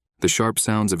face. The sharp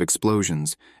sounds of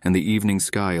explosions and the evening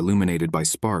sky illuminated by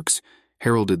sparks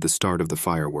heralded the start of the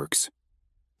fireworks.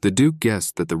 The Duke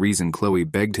guessed that the reason Chloe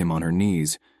begged him on her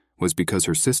knees was because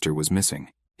her sister was missing.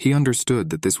 He understood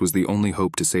that this was the only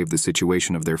hope to save the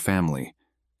situation of their family.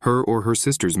 Her or her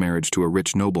sister's marriage to a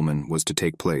rich nobleman was to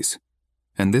take place,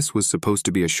 and this was supposed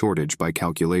to be a shortage by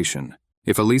calculation.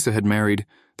 If Elisa had married,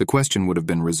 the question would have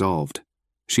been resolved.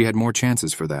 She had more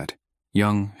chances for that.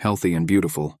 Young, healthy, and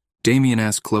beautiful. Damien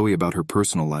asked Chloe about her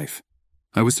personal life.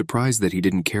 I was surprised that he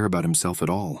didn't care about himself at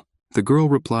all. The girl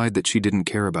replied that she didn't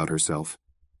care about herself.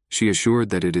 She assured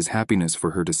that it is happiness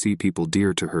for her to see people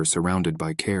dear to her surrounded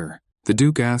by care. The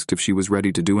Duke asked if she was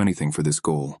ready to do anything for this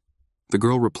goal. The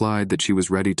girl replied that she was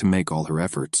ready to make all her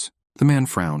efforts. The man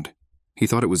frowned. He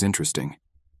thought it was interesting.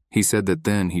 He said that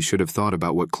then he should have thought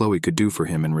about what Chloe could do for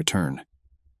him in return.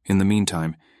 In the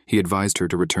meantime, he advised her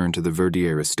to return to the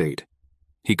Verdier estate.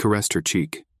 He caressed her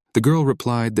cheek. The girl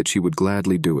replied that she would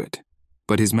gladly do it,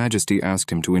 but His Majesty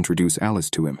asked him to introduce Alice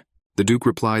to him. The Duke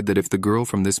replied that if the girl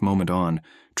from this moment on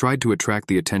tried to attract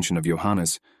the attention of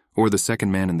Johannes, or the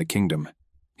second man in the kingdom,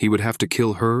 he would have to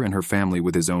kill her and her family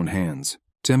with his own hands.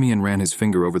 Damien ran his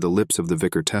finger over the lips of the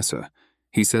vicar Tessa.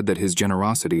 He said that his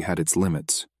generosity had its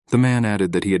limits. The man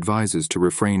added that he advises to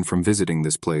refrain from visiting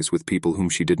this place with people whom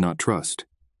she did not trust.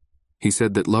 He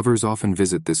said that lovers often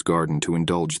visit this garden to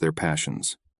indulge their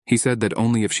passions. He said that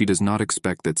only if she does not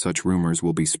expect that such rumors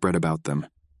will be spread about them.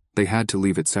 They had to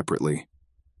leave it separately.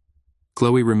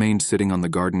 Chloe remained sitting on the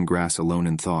garden grass alone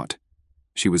in thought.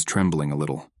 She was trembling a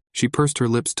little. She pursed her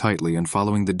lips tightly and,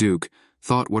 following the Duke,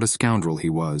 thought what a scoundrel he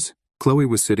was. Chloe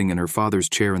was sitting in her father's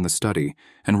chair in the study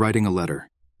and writing a letter.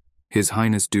 His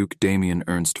Highness Duke Damien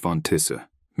Ernst von Tisse,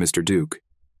 Mr. Duke.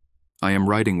 I am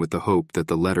writing with the hope that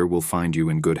the letter will find you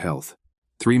in good health.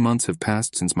 3 months have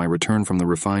passed since my return from the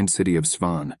refined city of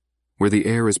Svan, where the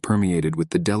air is permeated with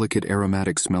the delicate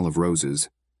aromatic smell of roses.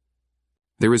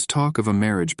 There is talk of a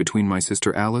marriage between my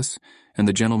sister Alice and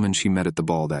the gentleman she met at the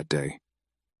ball that day.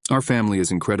 Our family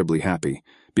is incredibly happy,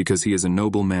 because he is a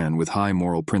noble man with high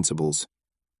moral principles.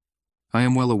 I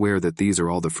am well aware that these are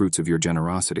all the fruits of your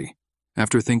generosity.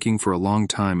 After thinking for a long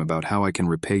time about how I can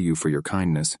repay you for your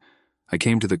kindness, I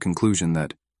came to the conclusion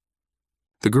that...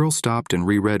 The girl stopped and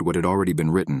reread what had already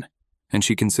been written, and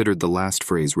she considered the last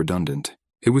phrase redundant.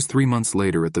 It was 3 months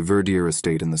later at the Verdier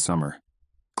estate in the summer.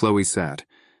 Chloe sat,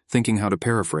 thinking how to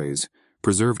paraphrase,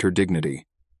 preserved her dignity,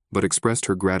 but expressed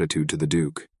her gratitude to the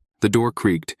Duke. The door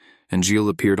creaked, and Gilles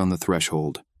appeared on the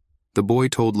threshold. The boy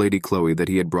told Lady Chloe that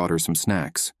he had brought her some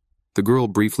snacks. The girl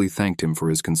briefly thanked him for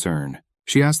his concern.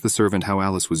 She asked the servant how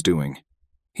Alice was doing.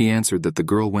 He answered that the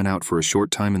girl went out for a short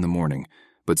time in the morning,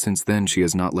 but since then she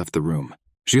has not left the room.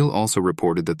 Gilles also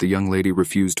reported that the young lady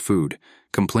refused food,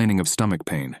 complaining of stomach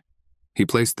pain. He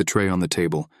placed the tray on the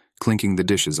table, clinking the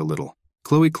dishes a little.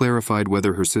 Chloe clarified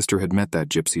whether her sister had met that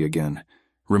gypsy again,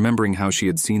 remembering how she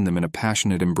had seen them in a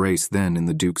passionate embrace then in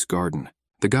the Duke's garden.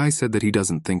 The guy said that he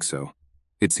doesn't think so.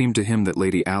 It seemed to him that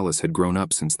Lady Alice had grown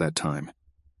up since that time.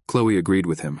 Chloe agreed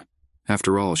with him.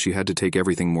 After all, she had to take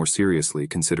everything more seriously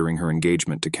considering her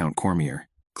engagement to Count Cormier.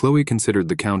 Chloe considered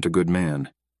the Count a good man,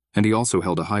 and he also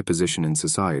held a high position in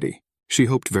society. She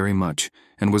hoped very much,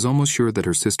 and was almost sure that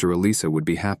her sister Elisa would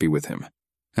be happy with him.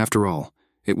 After all,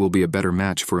 it will be a better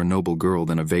match for a noble girl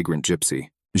than a vagrant gypsy.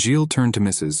 Gilles turned to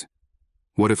Mrs.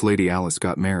 What if Lady Alice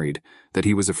got married, that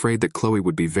he was afraid that Chloe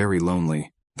would be very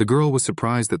lonely. The girl was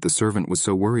surprised that the servant was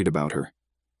so worried about her.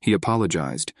 He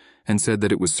apologized, and said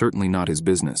that it was certainly not his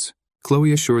business.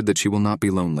 Chloe assured that she will not be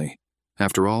lonely.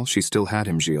 After all, she still had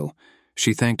him, Gilles.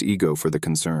 She thanked Ego for the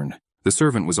concern. The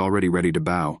servant was already ready to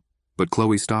bow, but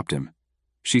Chloe stopped him.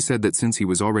 She said that since he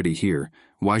was already here,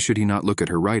 why should he not look at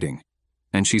her writing?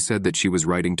 And she said that she was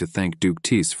writing to thank Duke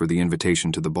Tisse for the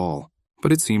invitation to the ball.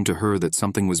 But it seemed to her that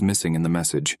something was missing in the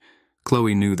message.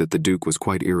 Chloe knew that the Duke was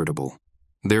quite irritable.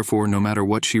 Therefore, no matter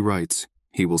what she writes,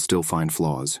 he will still find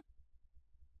flaws.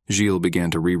 Gilles began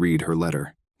to reread her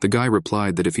letter. The guy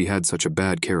replied that if he had such a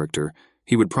bad character,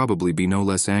 he would probably be no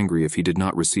less angry if he did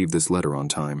not receive this letter on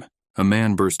time. A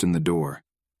man burst in the door.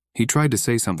 He tried to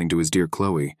say something to his dear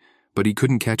Chloe, but he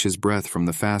couldn't catch his breath from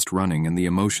the fast running and the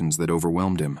emotions that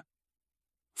overwhelmed him.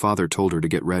 Father told her to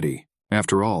get ready.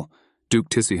 After all, Duke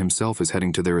Tisse himself is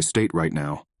heading to their estate right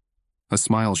now. A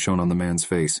smile shone on the man's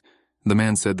face. The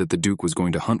man said that the Duke was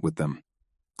going to hunt with them.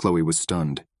 Chloe was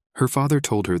stunned. Her father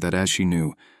told her that, as she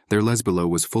knew, their Lesbelo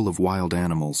was full of wild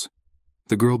animals.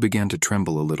 The girl began to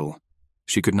tremble a little.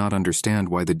 She could not understand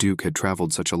why the Duke had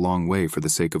traveled such a long way for the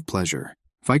sake of pleasure.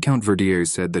 Viscount Verdier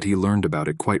said that he learned about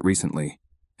it quite recently,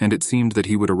 and it seemed that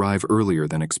he would arrive earlier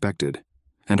than expected,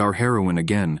 and our heroine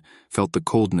again felt the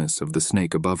coldness of the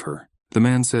snake above her. The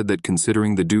man said that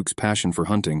considering the Duke's passion for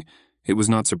hunting, it was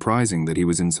not surprising that he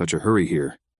was in such a hurry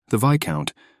here. The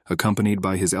Viscount, accompanied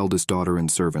by his eldest daughter and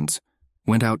servants,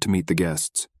 went out to meet the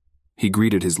guests. He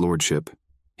greeted his lordship.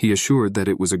 He assured that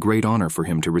it was a great honor for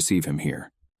him to receive him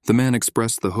here. The man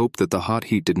expressed the hope that the hot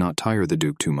heat did not tire the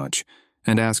Duke too much,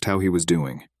 and asked how he was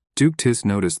doing. Duke Tis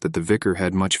noticed that the vicar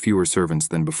had much fewer servants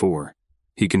than before.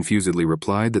 He confusedly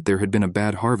replied that there had been a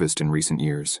bad harvest in recent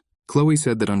years. Chloe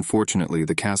said that unfortunately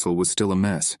the castle was still a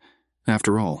mess.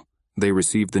 After all, they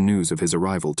received the news of his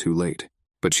arrival too late.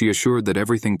 But she assured that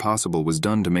everything possible was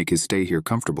done to make his stay here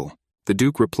comfortable. The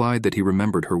Duke replied that he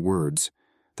remembered her words,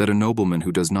 that a nobleman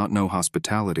who does not know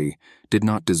hospitality did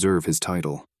not deserve his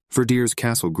title. Verdier's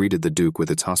castle greeted the Duke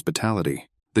with its hospitality.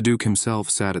 The Duke himself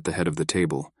sat at the head of the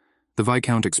table. The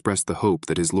Viscount expressed the hope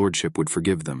that his lordship would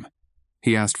forgive them.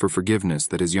 He asked for forgiveness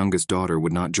that his youngest daughter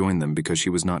would not join them because she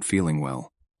was not feeling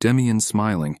well. Demian,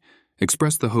 smiling,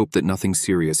 expressed the hope that nothing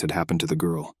serious had happened to the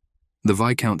girl. The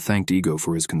Viscount thanked Ego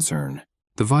for his concern.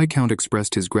 The Viscount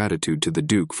expressed his gratitude to the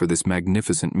Duke for this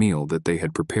magnificent meal that they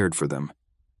had prepared for them.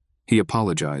 He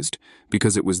apologized,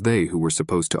 because it was they who were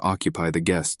supposed to occupy the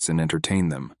guests and entertain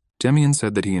them. Demian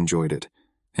said that he enjoyed it,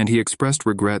 and he expressed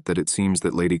regret that it seems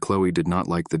that Lady Chloe did not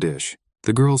like the dish.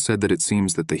 The girl said that it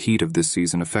seems that the heat of this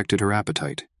season affected her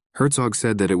appetite. Herzog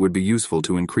said that it would be useful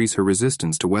to increase her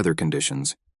resistance to weather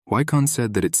conditions. Wycon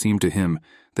said that it seemed to him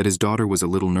that his daughter was a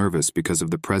little nervous because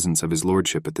of the presence of his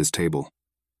lordship at this table.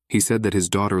 He said that his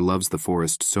daughter loves the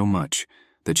forest so much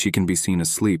that she can be seen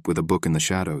asleep with a book in the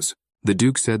shadows. The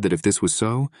Duke said that if this was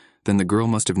so, then the girl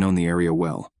must have known the area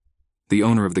well. The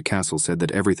owner of the castle said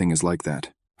that everything is like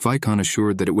that. Viscount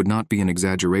assured that it would not be an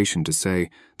exaggeration to say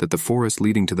that the forest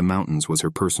leading to the mountains was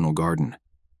her personal garden.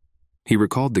 He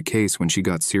recalled the case when she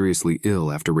got seriously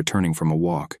ill after returning from a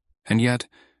walk, and yet,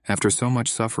 after so much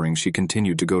suffering, she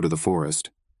continued to go to the forest.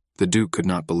 The Duke could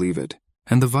not believe it,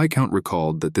 and the Viscount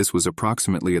recalled that this was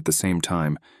approximately at the same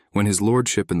time when his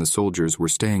lordship and the soldiers were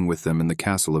staying with them in the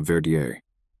castle of Verdier.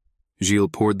 Gilles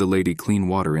poured the lady clean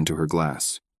water into her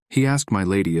glass. He asked my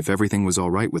lady if everything was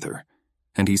all right with her,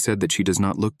 and he said that she does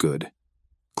not look good.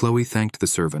 Chloe thanked the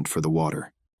servant for the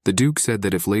water. The Duke said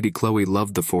that if Lady Chloe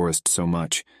loved the forest so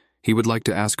much, he would like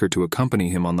to ask her to accompany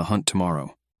him on the hunt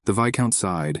tomorrow. The Viscount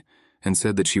sighed and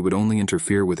said that she would only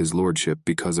interfere with his lordship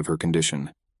because of her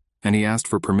condition, and he asked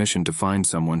for permission to find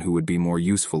someone who would be more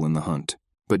useful in the hunt.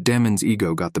 But Damon's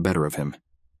ego got the better of him,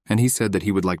 and he said that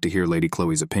he would like to hear Lady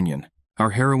Chloe's opinion.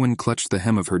 Our heroine clutched the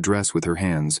hem of her dress with her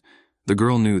hands. The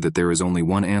girl knew that there is only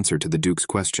one answer to the Duke's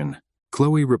question.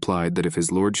 Chloe replied that if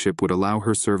his lordship would allow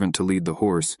her servant to lead the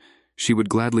horse, she would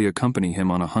gladly accompany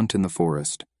him on a hunt in the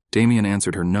forest. Damien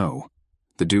answered her no.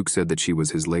 The Duke said that she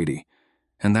was his lady,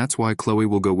 and that's why Chloe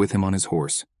will go with him on his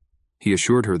horse. He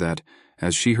assured her that,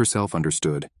 as she herself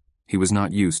understood, he was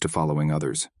not used to following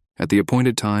others. At the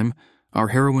appointed time, our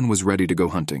heroine was ready to go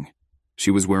hunting.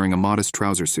 She was wearing a modest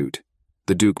trouser suit.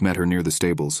 The Duke met her near the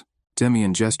stables.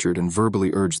 Demian gestured and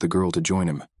verbally urged the girl to join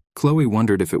him. Chloe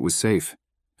wondered if it was safe.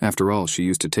 After all, she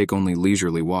used to take only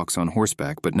leisurely walks on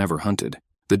horseback but never hunted.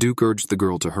 The Duke urged the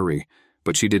girl to hurry,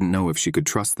 but she didn't know if she could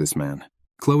trust this man.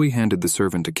 Chloe handed the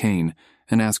servant a cane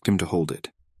and asked him to hold it.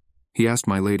 He asked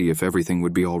my lady if everything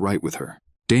would be all right with her.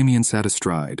 Damien sat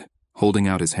astride, holding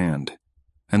out his hand,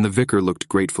 and the vicar looked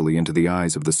gratefully into the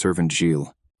eyes of the servant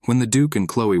Gilles. When the Duke and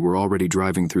Chloe were already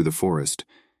driving through the forest,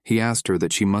 he asked her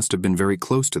that she must have been very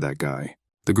close to that guy.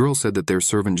 The girl said that their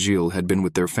servant Gilles had been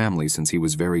with their family since he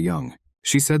was very young.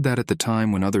 She said that at the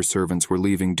time when other servants were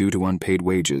leaving due to unpaid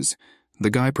wages, the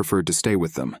guy preferred to stay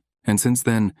with them, and since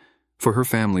then, for her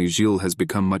family, Gilles has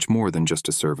become much more than just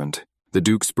a servant. The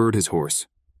Duke spurred his horse.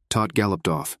 Tot galloped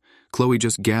off. Chloe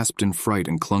just gasped in fright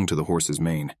and clung to the horse's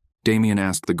mane. Damien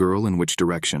asked the girl in which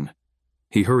direction.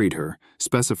 He hurried her,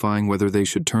 specifying whether they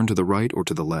should turn to the right or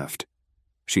to the left.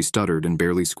 She stuttered and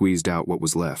barely squeezed out what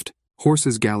was left.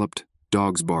 Horses galloped,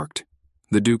 dogs barked.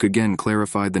 The Duke again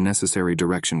clarified the necessary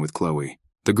direction with Chloe.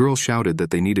 The girl shouted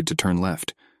that they needed to turn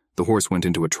left. The horse went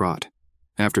into a trot.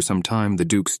 After some time, the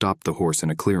Duke stopped the horse in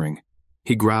a clearing.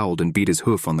 He growled and beat his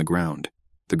hoof on the ground.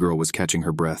 The girl was catching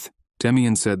her breath.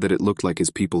 Demian said that it looked like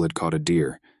his people had caught a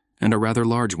deer, and a rather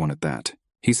large one at that.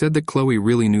 He said that Chloe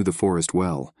really knew the forest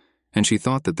well, and she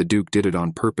thought that the Duke did it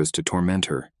on purpose to torment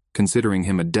her, considering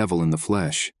him a devil in the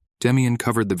flesh. Demian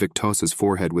covered the Victosa's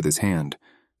forehead with his hand,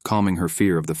 calming her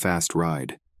fear of the fast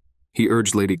ride. He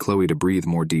urged Lady Chloe to breathe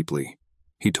more deeply.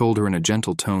 He told her in a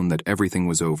gentle tone that everything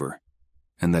was over,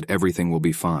 and that everything will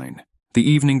be fine. The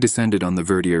evening descended on the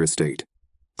Verdier estate.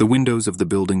 The windows of the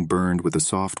building burned with a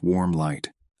soft, warm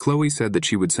light. Chloe said that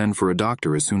she would send for a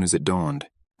doctor as soon as it dawned.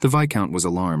 The Viscount was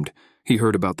alarmed. He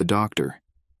heard about the doctor.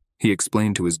 He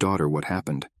explained to his daughter what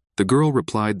happened. The girl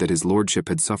replied that his lordship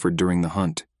had suffered during the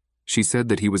hunt. She said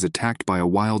that he was attacked by a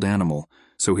wild animal,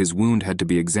 so his wound had to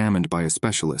be examined by a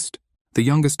specialist. The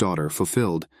youngest daughter,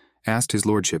 fulfilled, asked his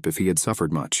lordship if he had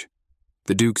suffered much.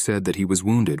 The Duke said that he was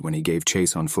wounded when he gave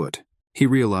chase on foot. He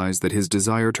realized that his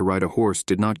desire to ride a horse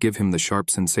did not give him the sharp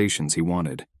sensations he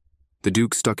wanted. The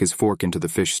Duke stuck his fork into the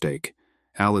fish steak.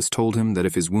 Alice told him that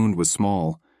if his wound was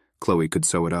small, Chloe could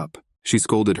sew it up. She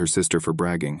scolded her sister for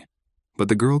bragging. But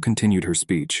the girl continued her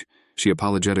speech. She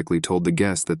apologetically told the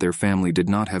guest that their family did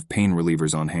not have pain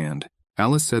relievers on hand.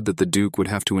 Alice said that the Duke would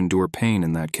have to endure pain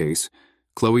in that case.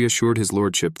 Chloe assured his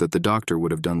lordship that the doctor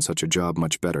would have done such a job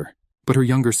much better. But her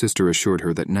younger sister assured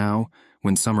her that now,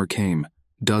 when summer came,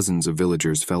 dozens of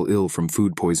villagers fell ill from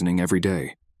food poisoning every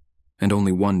day. And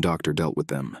only one doctor dealt with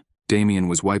them. Damien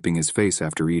was wiping his face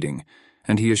after eating,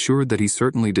 and he assured that he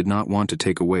certainly did not want to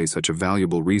take away such a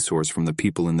valuable resource from the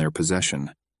people in their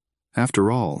possession.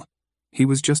 After all, he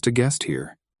was just a guest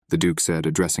here, the Duke said,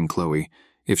 addressing Chloe,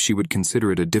 if she would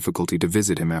consider it a difficulty to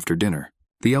visit him after dinner.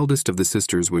 The eldest of the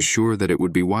sisters was sure that it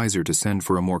would be wiser to send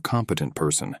for a more competent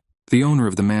person. The owner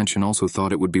of the mansion also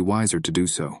thought it would be wiser to do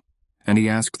so, and he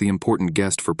asked the important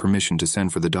guest for permission to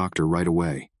send for the doctor right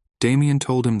away. Damien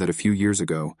told him that a few years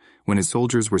ago, when his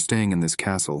soldiers were staying in this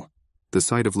castle, the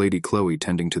sight of Lady Chloe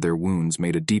tending to their wounds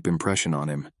made a deep impression on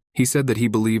him. He said that he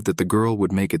believed that the girl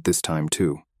would make it this time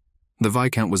too. The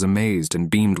Viscount was amazed and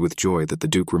beamed with joy that the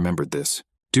Duke remembered this.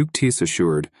 Duke Tiss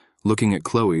assured, looking at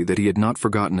Chloe, that he had not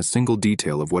forgotten a single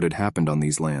detail of what had happened on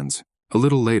these lands. A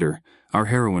little later, our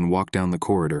heroine walked down the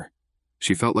corridor.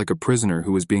 She felt like a prisoner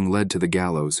who was being led to the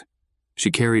gallows. She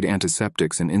carried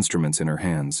antiseptics and instruments in her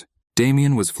hands.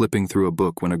 Damien was flipping through a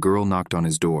book when a girl knocked on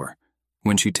his door.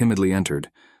 When she timidly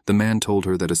entered, the man told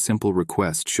her that a simple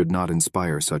request should not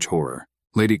inspire such horror.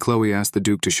 Lady Chloe asked the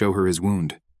Duke to show her his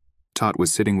wound. Tot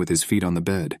was sitting with his feet on the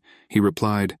bed. He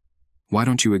replied, "Why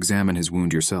don't you examine his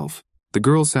wound yourself?" The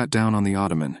girl sat down on the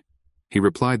ottoman. He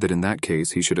replied that in that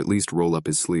case he should at least roll up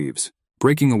his sleeves.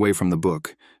 Breaking away from the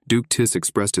book, Duke Tiss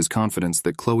expressed his confidence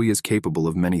that Chloe is capable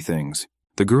of many things.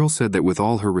 The girl said that with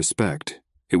all her respect,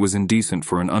 it was indecent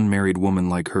for an unmarried woman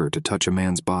like her to touch a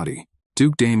man's body.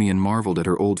 Duke Damien marveled at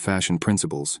her old-fashioned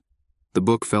principles. The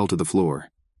book fell to the floor.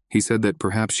 He said that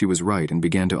perhaps she was right and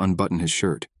began to unbutton his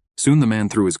shirt. Soon the man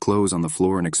threw his clothes on the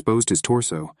floor and exposed his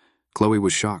torso. Chloe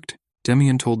was shocked.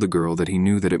 Damien told the girl that he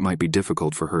knew that it might be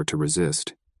difficult for her to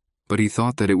resist, but he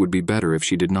thought that it would be better if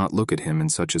she did not look at him in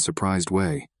such a surprised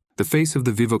way. The face of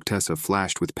the Vivoctessa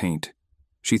flashed with paint.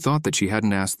 She thought that she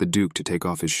hadn't asked the Duke to take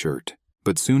off his shirt,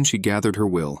 but soon she gathered her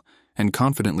will and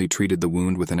confidently treated the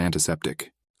wound with an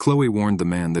antiseptic. Chloe warned the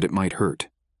man that it might hurt.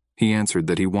 He answered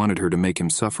that he wanted her to make him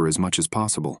suffer as much as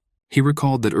possible. He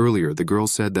recalled that earlier the girl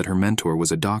said that her mentor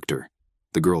was a doctor.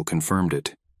 The girl confirmed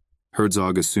it.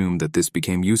 Herzog assumed that this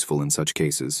became useful in such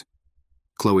cases.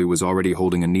 Chloe was already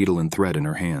holding a needle and thread in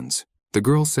her hands. The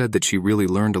girl said that she really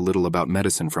learned a little about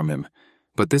medicine from him,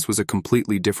 but this was a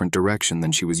completely different direction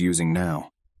than she was using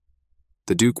now.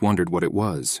 The Duke wondered what it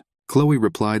was. Chloe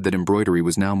replied that embroidery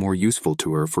was now more useful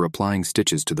to her for applying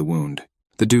stitches to the wound.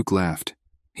 The Duke laughed.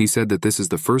 He said that this is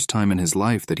the first time in his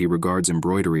life that he regards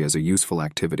embroidery as a useful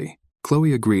activity.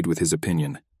 Chloe agreed with his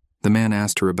opinion. The man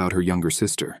asked her about her younger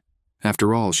sister.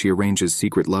 After all, she arranges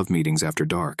secret love meetings after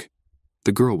dark.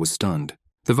 The girl was stunned.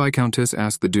 The Viscountess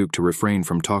asked the Duke to refrain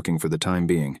from talking for the time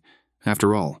being.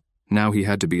 After all, now he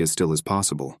had to be as still as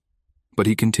possible. But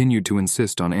he continued to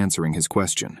insist on answering his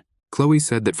question. Chloe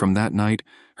said that from that night,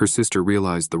 her sister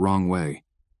realized the wrong way,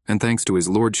 and thanks to his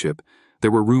lordship, there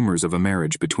were rumors of a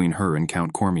marriage between her and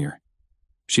Count Cormier.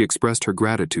 She expressed her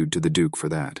gratitude to the Duke for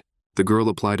that. The girl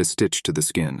applied a stitch to the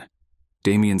skin.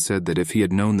 Damien said that if he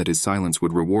had known that his silence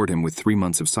would reward him with 3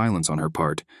 months of silence on her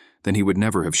part, then he would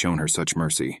never have shown her such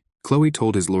mercy. Chloe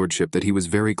told his lordship that he was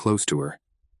very close to her.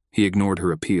 He ignored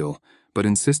her appeal, but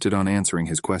insisted on answering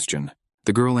his question.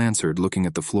 The girl answered, looking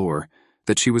at the floor,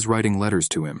 that she was writing letters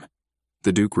to him.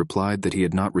 The Duke replied that he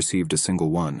had not received a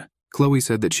single one. Chloe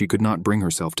said that she could not bring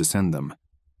herself to send them.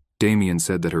 Damien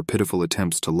said that her pitiful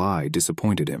attempts to lie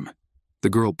disappointed him. The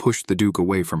girl pushed the Duke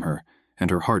away from her,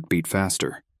 and her heart beat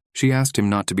faster. She asked him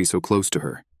not to be so close to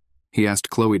her. He asked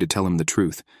Chloe to tell him the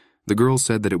truth. The girl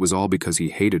said that it was all because he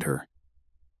hated her.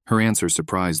 Her answer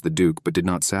surprised the Duke but did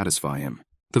not satisfy him.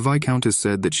 The Viscountess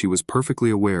said that she was perfectly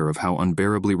aware of how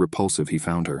unbearably repulsive he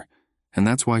found her, and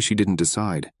that's why she didn't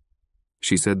decide.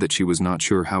 She said that she was not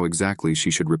sure how exactly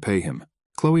she should repay him.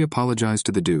 Chloe apologized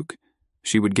to the Duke.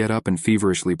 She would get up and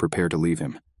feverishly prepare to leave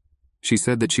him. She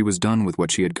said that she was done with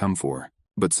what she had come for,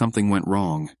 but something went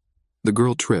wrong. The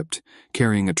girl tripped,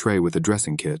 carrying a tray with a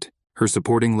dressing kit. Her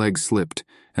supporting leg slipped,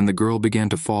 and the girl began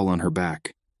to fall on her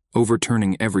back,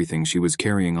 overturning everything she was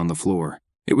carrying on the floor.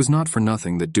 It was not for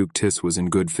nothing that Duke Tis was in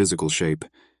good physical shape.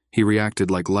 He reacted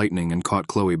like lightning and caught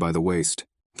Chloe by the waist.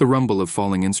 The rumble of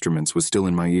falling instruments was still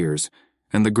in my ears,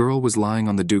 and the girl was lying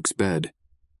on the Duke's bed.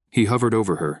 He hovered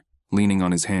over her, leaning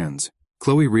on his hands.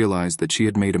 Chloe realized that she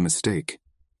had made a mistake.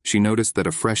 She noticed that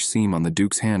a fresh seam on the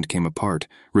Duke's hand came apart,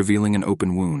 revealing an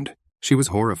open wound. She was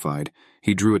horrified.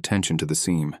 He drew attention to the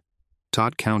seam.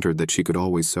 Tot countered that she could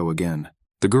always sew again.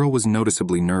 The girl was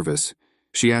noticeably nervous.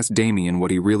 She asked Damien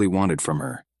what he really wanted from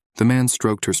her. The man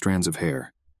stroked her strands of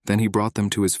hair. Then he brought them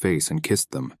to his face and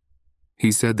kissed them.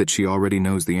 He said that she already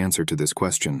knows the answer to this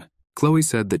question. Chloe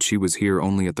said that she was here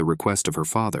only at the request of her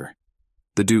father.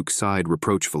 The Duke sighed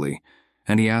reproachfully,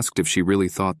 and he asked if she really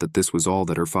thought that this was all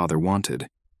that her father wanted.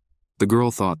 The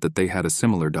girl thought that they had a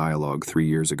similar dialogue 3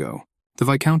 years ago. The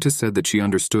Viscountess said that she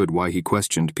understood why he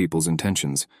questioned people's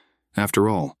intentions. After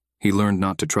all, he learned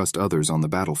not to trust others on the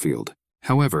battlefield.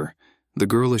 However, the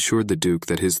girl assured the Duke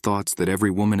that his thoughts that every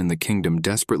woman in the kingdom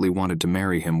desperately wanted to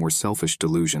marry him were selfish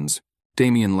delusions.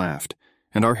 Damien laughed,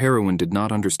 and our heroine did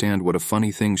not understand what a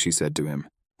funny thing she said to him.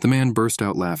 The man burst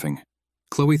out laughing.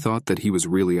 Chloe thought that he was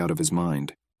really out of his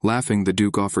mind. Laughing, the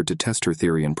Duke offered to test her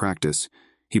theory in practice.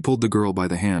 He pulled the girl by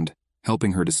the hand,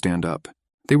 helping her to stand up.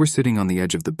 They were sitting on the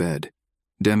edge of the bed.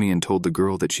 Damien told the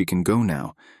girl that she can go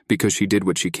now, because she did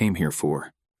what she came here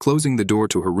for. Closing the door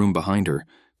to her room behind her,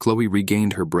 Chloe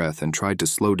regained her breath and tried to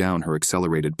slow down her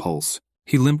accelerated pulse.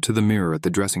 He limped to the mirror at the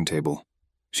dressing table.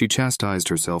 She chastised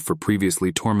herself for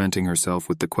previously tormenting herself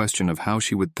with the question of how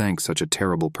she would thank such a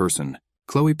terrible person.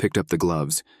 Chloe picked up the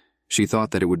gloves. She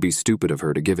thought that it would be stupid of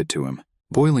her to give it to him.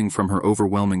 Boiling from her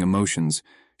overwhelming emotions,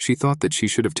 she thought that she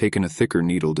should have taken a thicker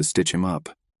needle to stitch him up.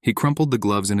 He crumpled the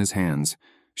gloves in his hands.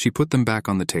 She put them back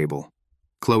on the table.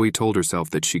 Chloe told herself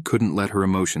that she couldn't let her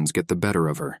emotions get the better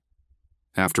of her.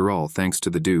 After all, thanks to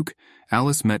the Duke,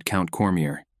 Alice met Count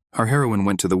Cormier. Our heroine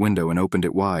went to the window and opened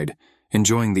it wide,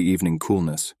 enjoying the evening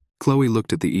coolness. Chloe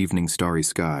looked at the evening starry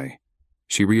sky.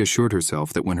 She reassured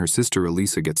herself that when her sister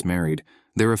Elisa gets married,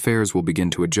 their affairs will begin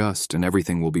to adjust and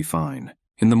everything will be fine.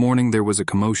 In the morning there was a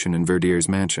commotion in Verdier's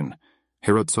mansion.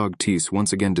 Herzog Tis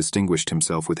once again distinguished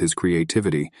himself with his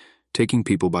creativity, taking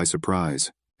people by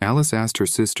surprise. Alice asked her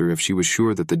sister if she was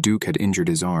sure that the Duke had injured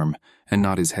his arm, and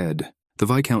not his head. The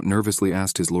Viscount nervously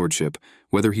asked his lordship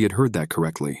whether he had heard that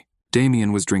correctly.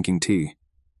 Damien was drinking tea.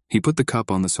 He put the cup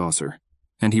on the saucer,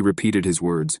 and he repeated his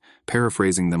words,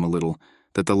 paraphrasing them a little,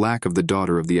 that the lack of the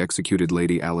daughter of the executed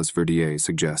Lady Alice Verdier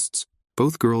suggests.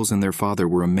 Both girls and their father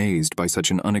were amazed by such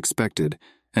an unexpected,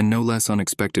 and no less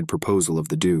unexpected proposal of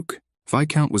the Duke.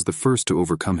 Viscount was the first to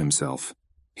overcome himself.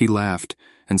 He laughed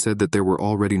and said that there were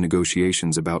already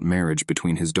negotiations about marriage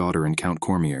between his daughter and Count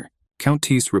Cormier. Count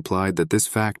Tis replied that this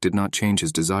fact did not change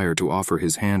his desire to offer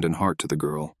his hand and heart to the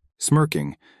girl.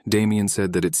 Smirking, Damien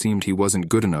said that it seemed he wasn't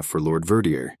good enough for Lord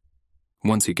Verdier.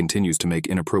 Once he continues to make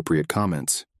inappropriate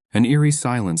comments. An eerie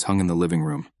silence hung in the living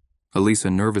room. Elisa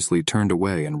nervously turned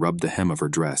away and rubbed the hem of her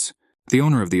dress. The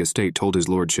owner of the estate told his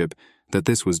lordship that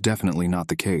this was definitely not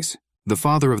the case. The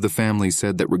father of the family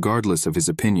said that regardless of his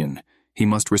opinion, he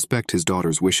must respect his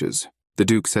daughter's wishes. The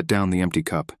Duke set down the empty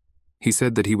cup. He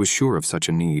said that he was sure of such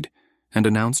a need, and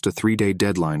announced a 3-day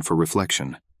deadline for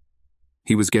reflection.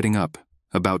 He was getting up,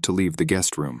 about to leave the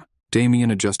guest room. Damien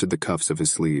adjusted the cuffs of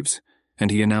his sleeves, and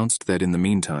he announced that in the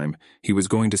meantime he was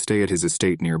going to stay at his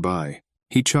estate nearby.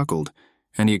 He chuckled,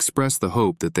 and he expressed the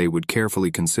hope that they would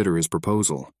carefully consider his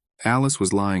proposal. Alice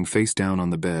was lying face down on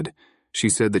the bed. She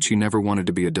said that she never wanted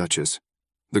to be a duchess.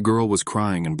 The girl was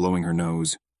crying and blowing her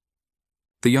nose.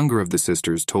 The younger of the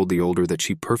sisters told the older that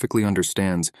she perfectly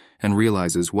understands and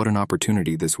realizes what an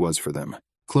opportunity this was for them.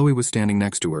 Chloe was standing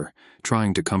next to her,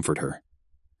 trying to comfort her.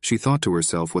 She thought to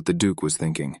herself what the Duke was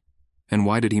thinking, and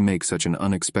why did he make such an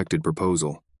unexpected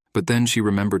proposal? But then she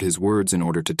remembered his words in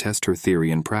order to test her theory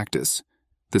in practice.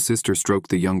 The sister stroked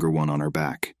the younger one on her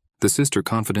back. The sister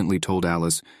confidently told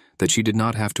Alice that she did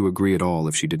not have to agree at all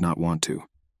if she did not want to,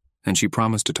 and she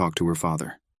promised to talk to her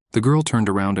father. The girl turned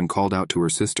around and called out to her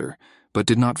sister, but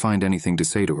did not find anything to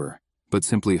say to her, but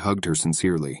simply hugged her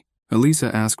sincerely.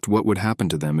 Elisa asked what would happen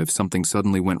to them if something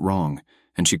suddenly went wrong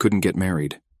and she couldn't get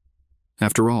married.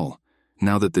 After all,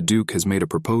 now that the Duke has made a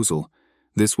proposal,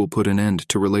 this will put an end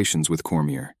to relations with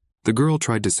Cormier. The girl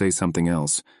tried to say something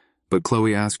else, but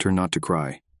Chloe asked her not to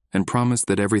cry, and promised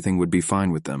that everything would be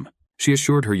fine with them. She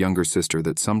assured her younger sister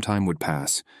that some time would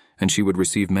pass, and she would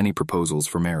receive many proposals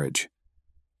for marriage.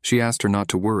 She asked her not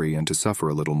to worry and to suffer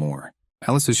a little more.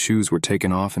 Alice's shoes were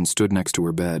taken off and stood next to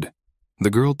her bed.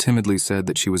 The girl timidly said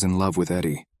that she was in love with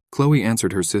Eddie. Chloe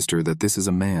answered her sister that this is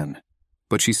a man,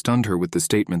 but she stunned her with the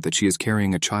statement that she is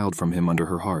carrying a child from him under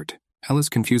her heart. Alice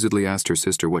confusedly asked her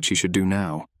sister what she should do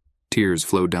now. Tears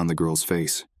flowed down the girl's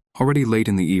face. Already late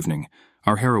in the evening,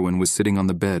 our heroine was sitting on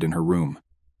the bed in her room.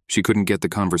 She couldn't get the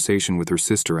conversation with her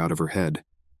sister out of her head.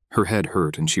 Her head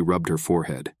hurt and she rubbed her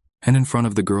forehead. And in front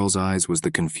of the girl's eyes was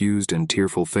the confused and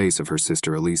tearful face of her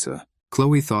sister Elisa.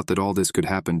 Chloe thought that all this could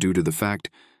happen due to the fact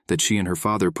that she and her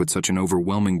father put such an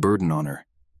overwhelming burden on her.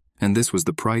 And this was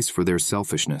the price for their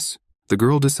selfishness. The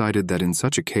girl decided that in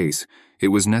such a case, it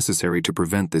was necessary to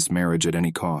prevent this marriage at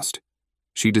any cost.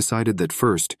 She decided that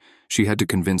first, she had to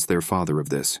convince their father of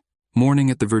this.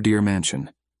 Morning at the Verdier mansion.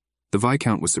 The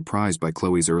Viscount was surprised by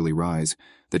Chloe's early rise,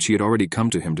 that she had already come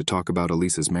to him to talk about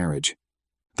Elisa's marriage.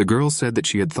 The girl said that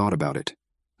she had thought about it.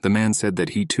 The man said that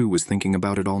he too was thinking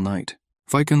about it all night.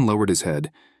 Viscount lowered his head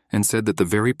and said that the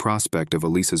very prospect of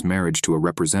Elisa's marriage to a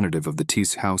representative of the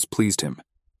Thies house pleased him,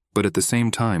 but at the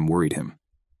same time worried him.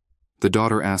 The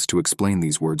daughter asked to explain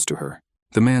these words to her.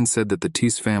 The man said that the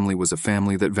Thies family was a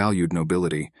family that valued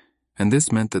nobility, and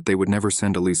this meant that they would never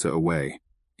send Elisa away,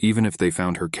 even if they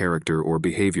found her character or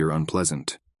behavior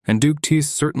unpleasant. And Duke Thies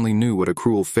certainly knew what a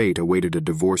cruel fate awaited a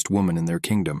divorced woman in their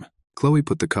kingdom. Chloe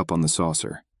put the cup on the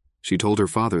saucer. She told her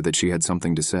father that she had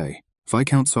something to say.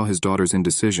 Viscount saw his daughter's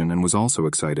indecision and was also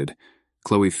excited.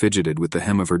 Chloe fidgeted with the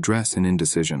hem of her dress in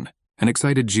indecision. An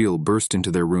excited Gilles burst into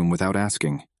their room without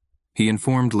asking. He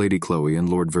informed Lady Chloe and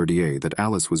Lord Verdier that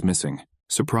Alice was missing.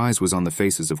 Surprise was on the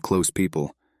faces of close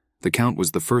people. The Count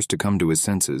was the first to come to his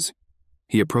senses.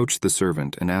 He approached the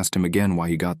servant and asked him again why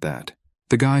he got that.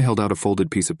 The guy held out a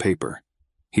folded piece of paper.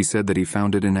 He said that he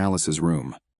found it in Alice's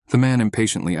room. The man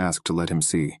impatiently asked to let him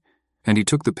see, and he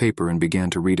took the paper and began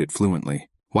to read it fluently.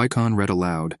 Wycon read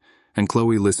aloud, and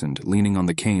Chloe listened, leaning on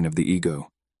the cane of the ego.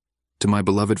 To my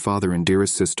beloved father and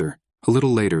dearest sister. A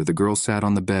little later, the girl sat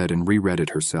on the bed and reread it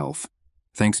herself.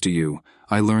 Thanks to you,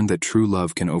 I learned that true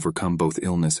love can overcome both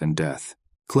illness and death.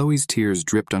 Chloe's tears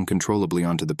dripped uncontrollably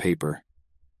onto the paper.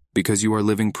 Because you are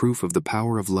living proof of the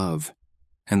power of love,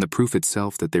 and the proof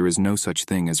itself that there is no such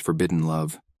thing as forbidden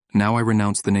love. Now I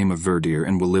renounce the name of Verdier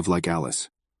and will live like Alice.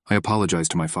 I apologize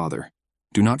to my father.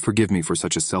 Do not forgive me for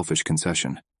such a selfish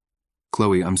concession.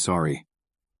 Chloe, I'm sorry.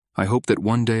 I hope that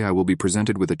one day I will be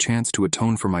presented with a chance to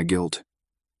atone for my guilt.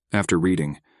 After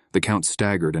reading, the Count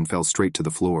staggered and fell straight to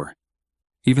the floor.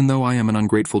 Even though I am an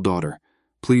ungrateful daughter,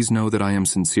 please know that I am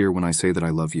sincere when I say that I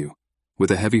love you.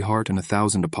 With a heavy heart and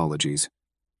 1,000 apologies.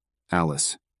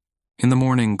 Alice. In the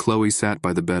morning, Chloe sat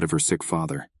by the bed of her sick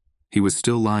father. He was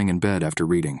still lying in bed after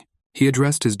reading. He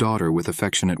addressed his daughter with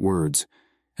affectionate words,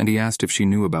 and he asked if she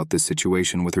knew about this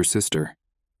situation with her sister.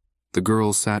 The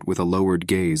girl sat with a lowered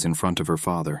gaze in front of her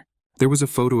father. There was a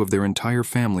photo of their entire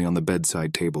family on the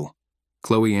bedside table.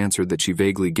 Chloe answered that she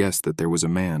vaguely guessed that there was a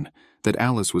man, that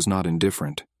Alice was not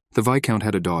indifferent. The Viscount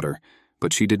had a daughter,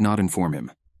 but she did not inform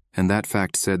him, and that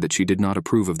fact said that she did not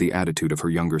approve of the attitude of her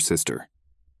younger sister.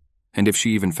 And if she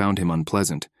even found him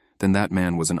unpleasant, then that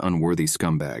man was an unworthy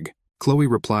scumbag. Chloe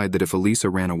replied that if Elisa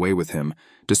ran away with him,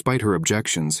 despite her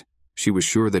objections, she was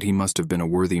sure that he must have been a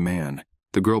worthy man.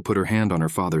 The girl put her hand on her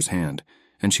father's hand,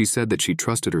 and she said that she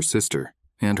trusted her sister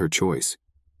and her choice.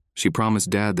 She promised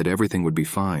Dad that everything would be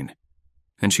fine,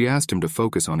 and she asked him to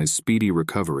focus on his speedy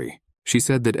recovery. She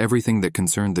said that everything that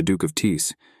concerned the Duke of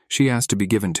Thies, she asked to be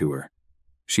given to her.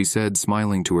 She said,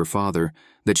 smiling to her father,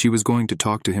 that she was going to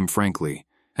talk to him frankly,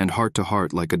 and heart to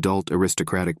heart like adult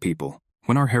aristocratic people.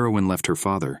 When our heroine left her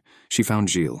father, she found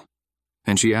Gilles,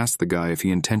 and she asked the guy if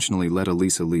he intentionally let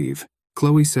Elisa leave.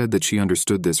 Chloe said that she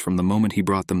understood this from the moment he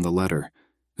brought them the letter.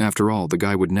 After all, the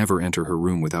guy would never enter her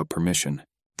room without permission.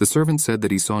 The servant said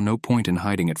that he saw no point in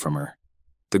hiding it from her.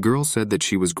 The girl said that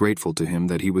she was grateful to him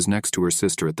that he was next to her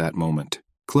sister at that moment.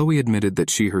 Chloe admitted that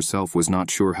she herself was not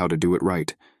sure how to do it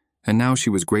right, and now she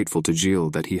was grateful to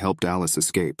Gilles that he helped Alice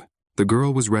escape. The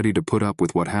girl was ready to put up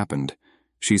with what happened.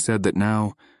 She said that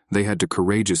now they had to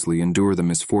courageously endure the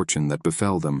misfortune that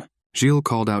befell them. Gilles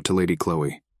called out to Lady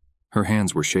Chloe. Her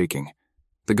hands were shaking.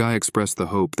 The guy expressed the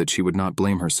hope that she would not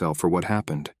blame herself for what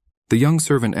happened. The young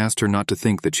servant asked her not to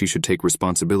think that she should take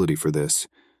responsibility for this.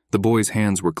 The boy's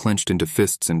hands were clenched into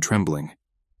fists and trembling.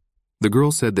 The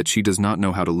girl said that she does not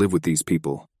know how to live with these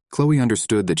people. Chloe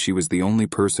understood that she was the only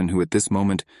person who at this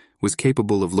moment was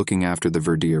capable of looking after the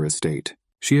Verdier estate.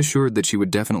 She assured that she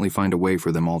would definitely find a way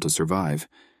for them all to survive,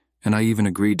 and I even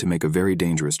agreed to make a very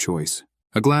dangerous choice.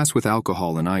 A glass with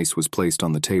alcohol and ice was placed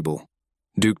on the table.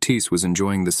 Duke Thies was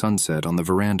enjoying the sunset on the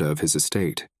veranda of his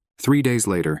estate. 3 days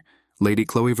later, Lady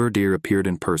Chloe Verdier appeared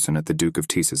in person at the Duke of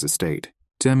Thies's estate.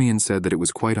 Demian said that it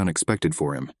was quite unexpected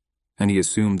for him, and he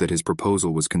assumed that his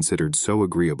proposal was considered so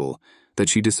agreeable that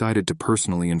she decided to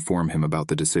personally inform him about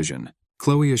the decision.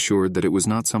 Chloe assured that it was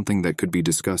not something that could be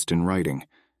discussed in writing.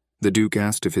 The Duke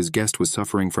asked if his guest was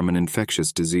suffering from an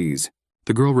infectious disease.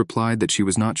 The girl replied that she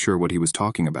was not sure what he was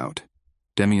talking about.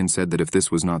 Demian said that if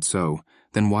this was not so,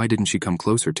 then why didn't she come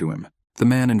closer to him? The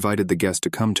man invited the guest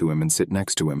to come to him and sit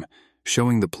next to him,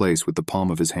 showing the place with the palm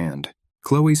of his hand.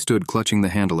 Chloe stood clutching the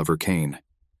handle of her cane.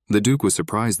 The Duke was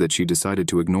surprised that she decided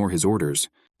to ignore his orders.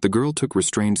 The girl took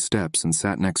restrained steps and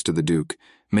sat next to the Duke,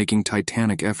 making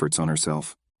titanic efforts on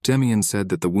herself. Demian said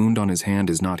that the wound on his hand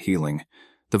is not healing.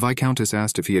 The Viscountess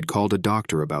asked if he had called a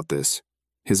doctor about this.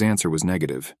 His answer was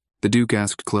negative. The Duke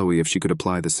asked Chloe if she could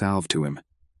apply the salve to him.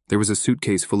 There was a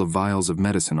suitcase full of vials of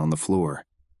medicine on the floor.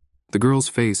 The girl's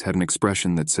face had an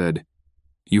expression that said,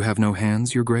 "You have no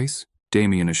hands, Your Grace?"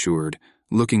 Demian assured,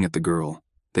 looking at the girl,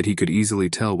 that he could easily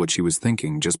tell what she was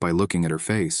thinking just by looking at her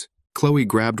face. Chloe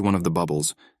grabbed one of the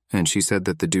bubbles, and she said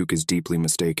that the Duke is deeply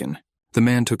mistaken. The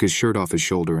man took his shirt off his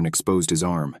shoulder and exposed his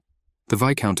arm. The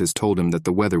Viscountess told him that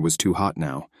the weather was too hot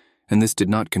now, and this did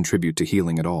not contribute to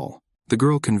healing at all. The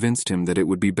girl convinced him that it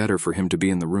would be better for him to be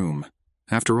in the room.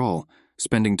 After all,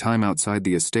 spending time outside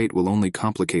the estate will only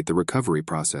complicate the recovery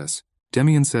process.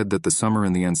 Demian said that the summer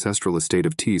in the ancestral estate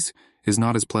of Tis is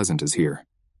not as pleasant as here.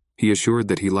 He assured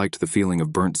that he liked the feeling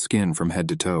of burnt skin from head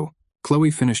to toe.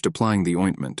 Chloe finished applying the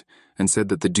ointment and said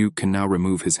that the Duke can now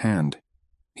remove his hand.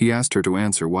 He asked her to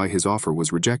answer why his offer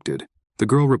was rejected. The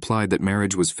girl replied that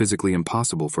marriage was physically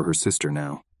impossible for her sister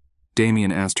now.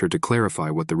 Demian asked her to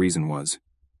clarify what the reason was.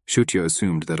 Shutya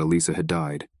assumed that Elisa had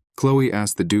died. Chloe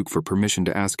asked the Duke for permission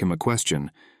to ask him a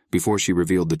question before she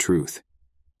revealed the truth.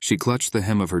 She clutched the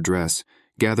hem of her dress,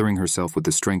 gathering herself with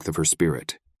the strength of her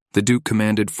spirit. The Duke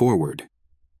commanded, "Forward."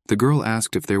 The girl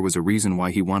asked if there was a reason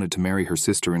why he wanted to marry her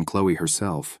sister and Chloe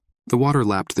herself. The water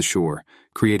lapped the shore,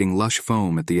 creating lush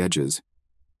foam at the edges.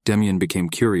 Demian became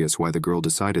curious why the girl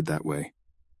decided that way.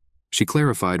 She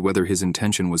clarified whether his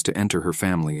intention was to enter her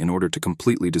family in order to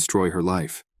completely destroy her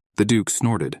life. The Duke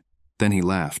snorted. Then he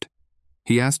laughed.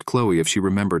 He asked Chloe if she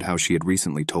remembered how she had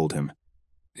recently told him.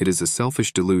 "It is a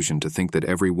selfish delusion to think that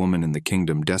every woman in the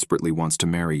kingdom desperately wants to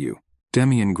marry you."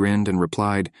 Demian grinned and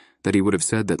replied that he would have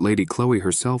said that Lady Chloe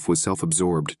herself was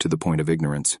self-absorbed to the point of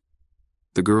ignorance.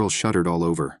 The girl shuddered all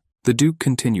over. The Duke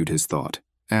continued his thought,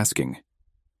 asking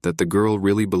that the girl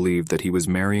really believed that he was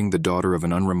marrying the daughter of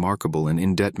an unremarkable and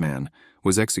in-debt man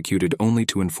was executed only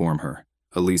to inform her,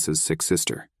 Elisa's sick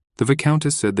sister. The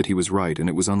Viscountess said that he was right and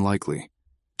it was unlikely.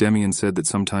 Demian said that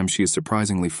sometimes she is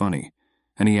surprisingly funny,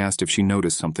 and he asked if she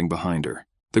noticed something behind her.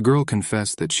 The girl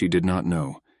confessed that she did not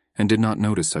know, and did not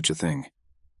notice such a thing.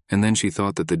 And then she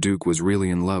thought that the Duke was really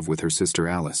in love with her sister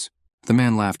Alice. The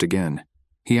man laughed again.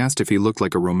 He asked if he looked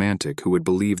like a romantic who would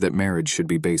believe that marriage should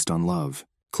be based on love.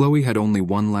 Chloe had only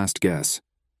one last guess,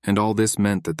 and all this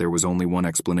meant that there was only one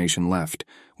explanation left,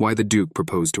 why the Duke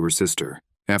proposed to her sister.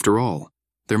 After all,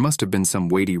 there must have been some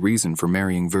weighty reason for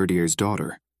marrying Verdier's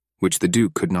daughter, which the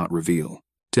Duke could not reveal.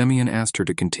 Demian asked her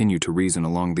to continue to reason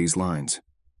along these lines.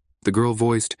 The girl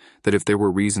voiced that if there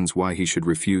were reasons why he should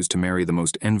refuse to marry the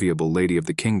most enviable lady of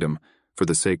the kingdom for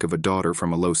the sake of a daughter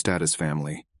from a low-status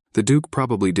family, the Duke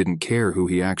probably didn't care who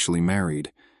he actually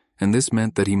married, and this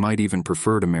meant that he might even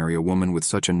prefer to marry a woman with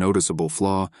such a noticeable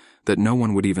flaw that no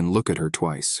one would even look at her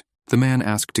twice. The man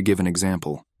asked to give an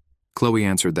example. Chloe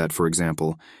answered that, for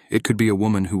example, it could be a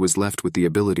woman who was left with the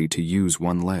ability to use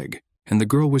one leg, and the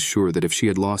girl was sure that if she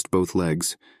had lost both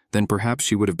legs, then perhaps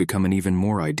she would have become an even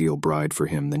more ideal bride for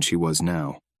him than she was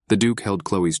now. The Duke held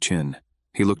Chloe's chin.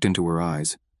 He looked into her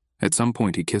eyes. At some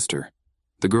point he kissed her.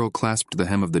 The girl clasped the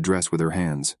hem of the dress with her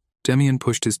hands. Demian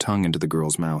pushed his tongue into the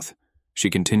girl's mouth. She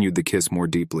continued the kiss more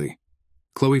deeply.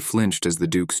 Chloe flinched as the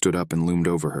Duke stood up and loomed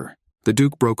over her. The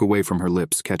Duke broke away from her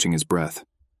lips, catching his breath.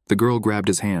 The girl grabbed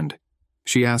his hand.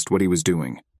 She asked what he was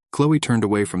doing. Chloe turned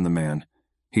away from the man.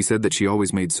 He said that she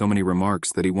always made so many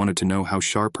remarks that he wanted to know how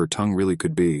sharp her tongue really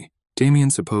could be.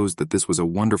 Demian supposed that this was a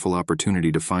wonderful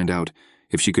opportunity to find out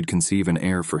if she could conceive an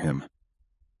heir for him.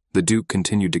 The Duke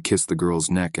continued to kiss the girl's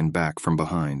neck and back from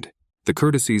behind. The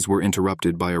courtesies were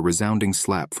interrupted by a resounding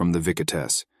slap from the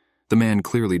Viscountess. The man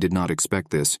clearly did not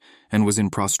expect this, and was in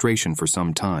prostration for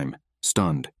some time,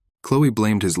 stunned. Chloe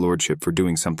blamed his lordship for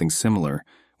doing something similar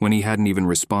when he hadn't even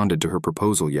responded to her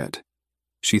proposal yet.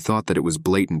 She thought that it was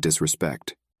blatant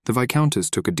disrespect. The Viscountess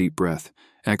took a deep breath,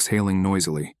 exhaling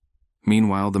noisily.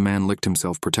 Meanwhile, the man licked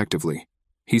himself protectively.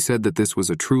 He said that this was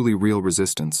a truly real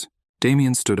resistance.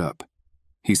 Demian stood up.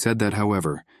 He said that,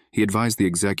 however, he advised the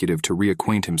executive to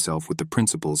reacquaint himself with the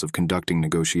principles of conducting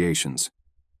negotiations.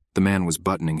 The man was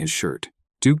buttoning his shirt.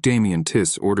 Duke Damien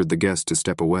Tiss ordered the guest to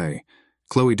step away.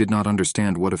 Chloe did not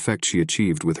understand what effect she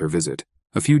achieved with her visit.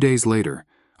 A few days later,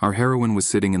 our heroine was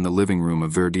sitting in the living room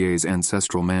of Verdier's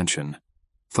ancestral mansion.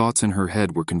 Thoughts in her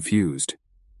head were confused.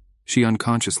 She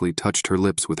unconsciously touched her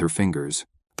lips with her fingers.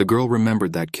 The girl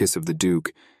remembered that kiss of the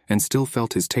Duke and still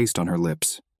felt his taste on her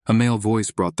lips. A male voice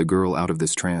brought the girl out of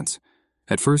this trance.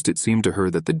 At first it seemed to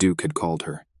her that the Duke had called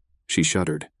her. She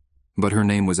shuddered. But her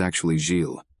name was actually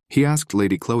Gilles. He asked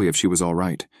Lady Chloe if she was all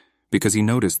right, because he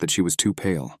noticed that she was too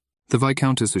pale. The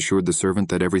Viscountess assured the servant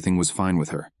that everything was fine with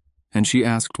her, and she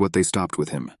asked what they stopped with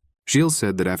him. Gilles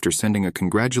said that after sending a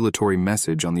congratulatory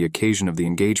message on the occasion of the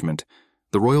engagement,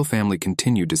 the royal family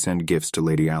continued to send gifts to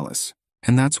Lady Alice.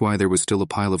 And that's why there was still a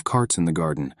pile of carts in the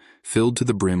garden, filled to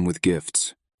the brim with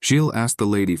gifts. Gilles asked the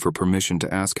lady for permission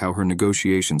to ask how her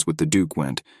negotiations with the Duke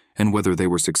went, and whether they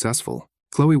were successful.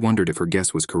 Chloe wondered if her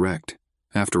guess was correct.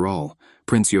 After all,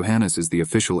 Prince Johannes is the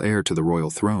official heir to the royal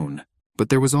throne. But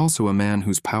there was also a man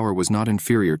whose power was not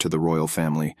inferior to the royal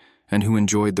family, and who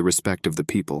enjoyed the respect of the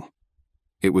people.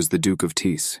 It was the Duke of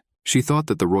Tiss. She thought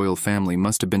that the royal family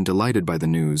must have been delighted by the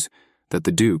news that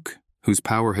the Duke, whose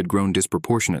power had grown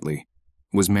disproportionately,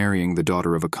 was marrying the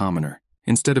daughter of a commoner.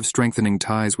 Instead of strengthening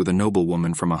ties with a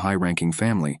noblewoman from a high-ranking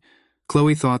family,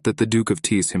 Chloe thought that the Duke of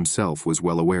Tiss himself was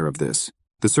well aware of this.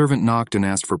 The servant knocked and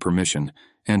asked for permission,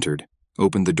 entered,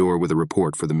 opened the door with a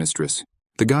report for the mistress.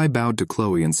 The guy bowed to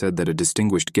Chloe and said that a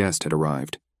distinguished guest had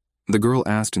arrived. The girl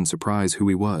asked in surprise who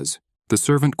he was. The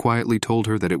servant quietly told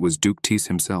her that it was Duke Tiss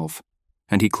himself,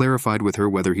 and he clarified with her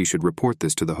whether he should report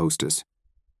this to the hostess.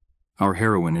 Our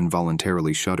heroine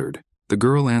involuntarily shuddered. The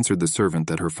girl answered the servant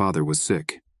that her father was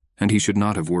sick, and he should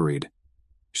not have worried.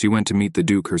 She went to meet the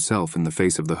Duke herself in the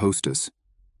face of the hostess,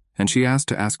 and she asked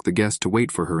to ask the guest to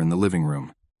wait for her in the living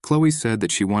room. Chloe said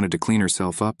that she wanted to clean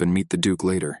herself up and meet the Duke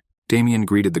later. Damien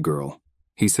greeted the girl.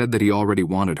 He said that he already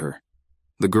wanted her.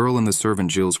 The girl and the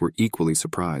servant Gilles were equally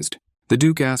surprised. The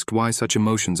Duke asked why such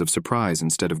emotions of surprise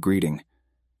instead of greeting.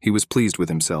 He was pleased with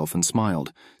himself and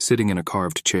smiled, sitting in a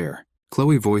carved chair.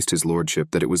 Chloe voiced his lordship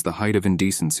that it was the height of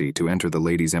indecency to enter the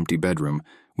lady's empty bedroom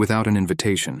without an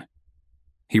invitation.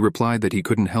 He replied that he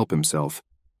couldn't help himself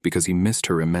because he missed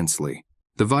her immensely.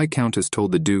 The Viscountess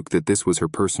told the Duke that this was her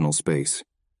personal space,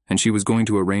 and she was going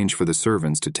to arrange for the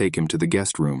servants to take him to the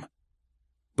guest room.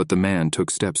 But the man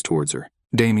took steps towards her.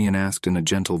 Damien asked in a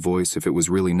gentle voice if it was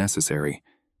really necessary.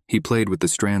 He played with the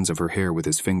strands of her hair with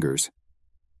his fingers.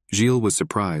 Gilles was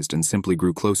surprised and simply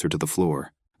grew closer to the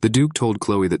floor. The Duke told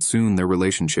Chloe that soon their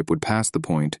relationship would pass the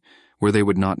point where they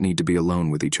would not need to be alone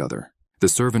with each other. The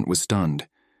servant was stunned.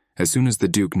 As soon as the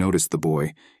Duke noticed the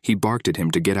boy, he barked at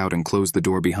him to get out and close the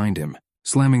door behind him.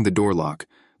 Slamming the door lock,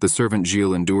 the servant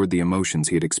Gilles endured the emotions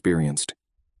he had experienced.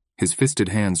 His fisted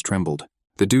hands trembled.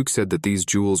 The Duke said that these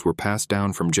jewels were passed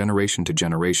down from generation to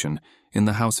generation in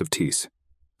the house of Tiss.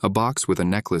 A box with a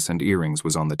necklace and earrings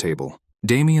was on the table.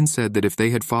 Damien said that if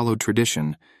they had followed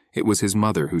tradition, it was his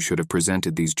mother who should have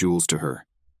presented these jewels to her,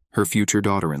 her future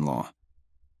daughter-in-law.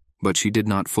 But she did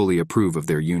not fully approve of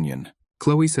their union.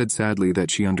 Chloe said sadly that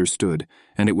she understood,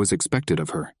 and it was expected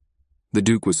of her. The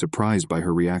Duke was surprised by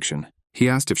her reaction. He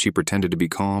asked if she pretended to be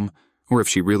calm, or if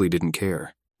she really didn't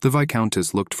care. The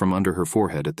Viscountess looked from under her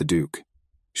forehead at the Duke.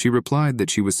 She replied that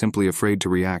she was simply afraid to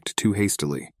react too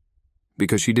hastily,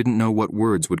 because she didn't know what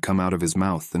words would come out of his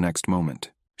mouth the next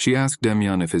moment. She asked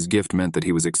Damien if his gift meant that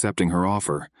he was accepting her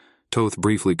offer. Toth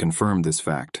briefly confirmed this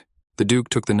fact. The Duke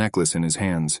took the necklace in his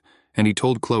hands, and he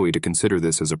told Chloe to consider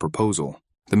this as a proposal.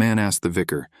 The man asked the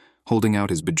vicar, holding out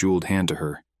his bejeweled hand to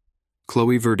her,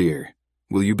 "Chloe Verdier,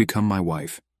 will you become my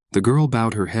wife?" The girl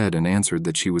bowed her head and answered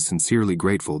that she was sincerely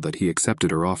grateful that he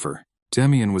accepted her offer.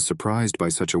 Damien was surprised by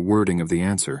such a wording of the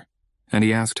answer, and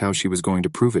he asked how she was going to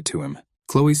prove it to him.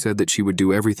 Chloe said that she would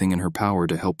do everything in her power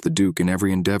to help the Duke in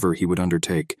every endeavor he would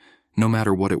undertake, no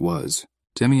matter what it was.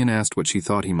 Damien asked what she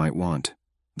thought he might want.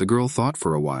 The girl thought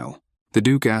for a while. The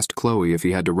Duke asked Chloe if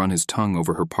he had to run his tongue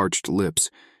over her parched lips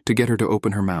to get her to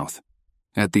open her mouth.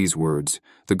 At these words,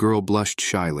 the girl blushed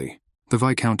shyly. The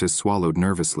Viscountess swallowed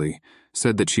nervously,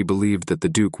 said that she believed that the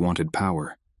Duke wanted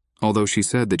power, although she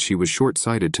said that she was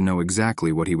short-sighted to know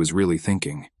exactly what he was really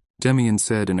thinking. Damien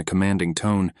said in a commanding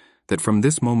tone that from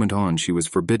this moment on she was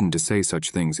forbidden to say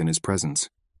such things in his presence.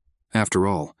 After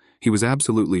all, he was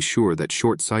absolutely sure that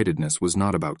short-sightedness was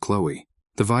not about Chloe.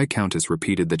 The Viscountess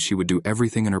repeated that she would do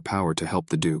everything in her power to help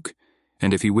the Duke,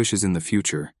 and if he wishes in the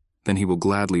future, then he will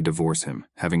gladly divorce him,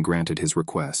 having granted his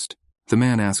request. The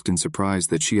man asked in surprise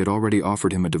that she had already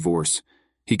offered him a divorce.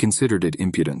 He considered it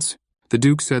impudence. The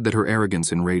Duke said that her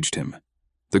arrogance enraged him.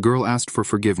 The girl asked for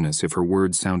forgiveness if her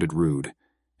words sounded rude,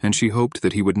 and she hoped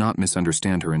that he would not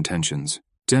misunderstand her intentions.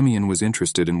 Demian was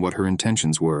interested in what her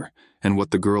intentions were and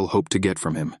what the girl hoped to get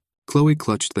from him. Chloe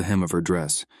clutched the hem of her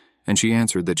dress, and she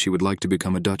answered that she would like to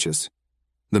become a duchess.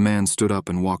 The man stood up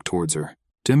and walked towards her.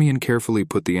 Demian carefully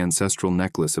put the ancestral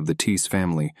necklace of the Teese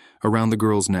family around the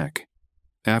girl's neck.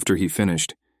 After he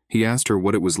finished, he asked her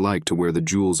what it was like to wear the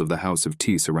jewels of the House of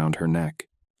Teese around her neck.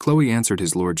 Chloe answered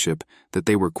his lordship that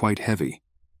they were quite heavy.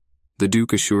 The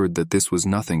Duke assured that this was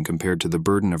nothing compared to the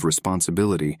burden of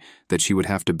responsibility that she would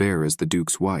have to bear as the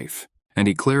Duke's wife, and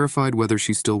he clarified whether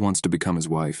she still wants to become his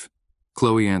wife.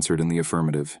 Chloe answered in the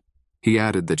affirmative. He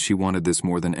added that she wanted this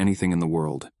more than anything in the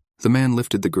world. The man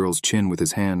lifted the girl's chin with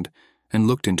his hand and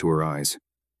looked into her eyes.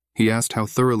 He asked how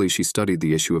thoroughly she studied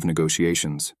the issue of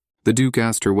negotiations. The Duke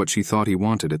asked her what she thought he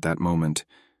wanted at that moment.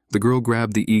 The girl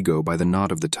grabbed the ego by the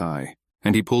knot of the tie,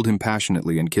 and he pulled him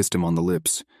passionately and kissed him on the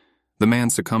lips. The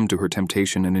man succumbed to her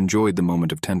temptation and enjoyed the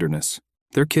moment of tenderness.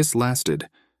 Their kiss lasted.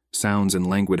 Sounds and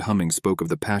languid humming spoke of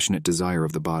the passionate desire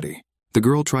of the body. The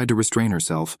girl tried to restrain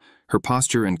herself. Her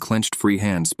posture and clenched free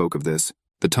hand spoke of this.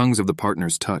 The tongues of the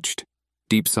partners touched.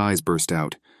 Deep sighs burst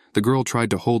out. The girl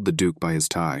tried to hold the Duke by his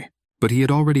tie, but he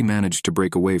had already managed to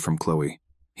break away from Chloe.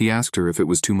 He asked her if it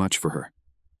was too much for her.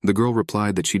 The girl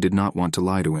replied that she did not want to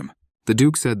lie to him. The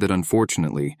Duke said that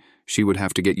unfortunately, she would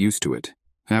have to get used to it.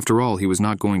 After all, he was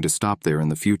not going to stop there in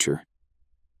the future.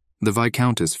 The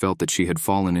Viscountess felt that she had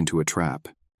fallen into a trap.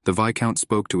 The Viscount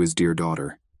spoke to his dear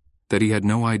daughter, that he had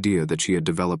no idea that she had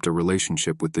developed a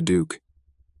relationship with the Duke.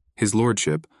 His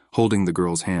lordship, holding the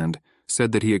girl's hand,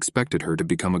 said that he expected her to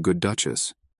become a good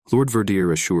duchess. Lord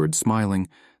Verdier assured, smiling,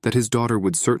 that his daughter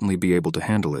would certainly be able to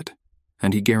handle it,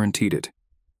 and he guaranteed it.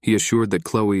 He assured that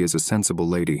Chloe is a sensible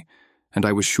lady, and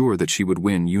I was sure that she would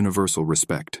win universal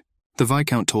respect. The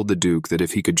Viscount told the Duke that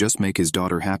if he could just make his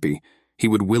daughter happy, he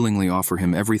would willingly offer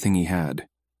him everything he had,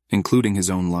 including his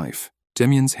own life.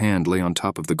 Demian's hand lay on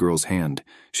top of the girl's hand.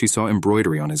 She saw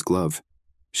embroidery on his glove.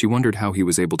 She wondered how he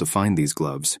was able to find these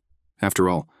gloves. After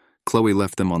all, Chloe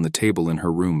left them on the table in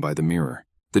her room by the mirror.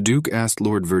 The Duke asked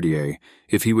Lord Verdier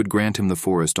if he would grant him the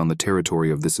forest on the territory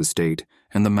of this estate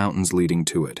and the mountains leading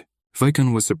to it.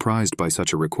 Vicon was surprised by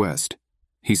such a request.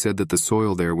 He said that the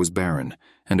soil there was barren,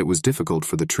 and it was difficult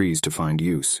for the trees to find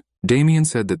use. Demian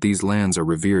said that these lands are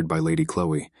revered by Lady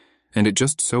Chloe, and it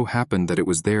just so happened that it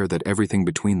was there that everything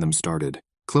between them started.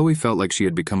 Chloe felt like she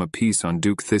had become a piece on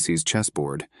Duke Thissy's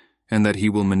chessboard, and that he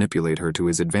will manipulate her to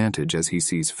his advantage as he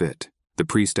sees fit. The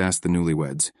priest asked the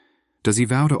newlyweds, "Does he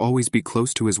vow to always be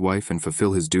close to his wife and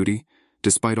fulfill his duty,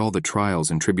 despite all the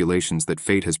trials and tribulations that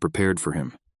fate has prepared for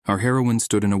him?" Our heroine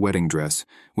stood in a wedding dress,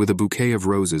 with a bouquet of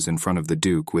roses in front of the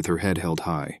Duke with her head held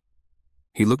high.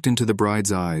 He looked into the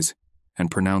bride's eyes and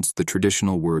pronounced the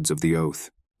traditional words of the oath.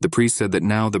 The priest said that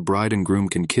now the bride and groom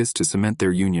can kiss to cement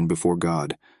their union before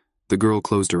God. The girl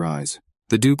closed her eyes.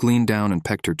 The Duke leaned down and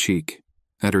pecked her cheek.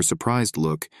 At her surprised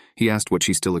look, he asked what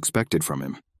she still expected from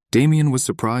him. Demian was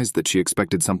surprised that she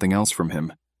expected something else from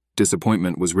him.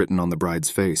 Disappointment was written on the bride's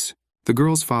face. The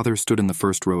girl's father stood in the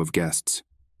first row of guests.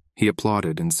 He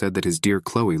applauded and said that his dear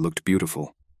Chloe looked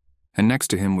beautiful. And next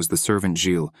to him was the servant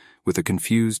Gilles, with a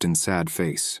confused and sad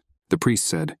face. The priest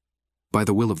said, "By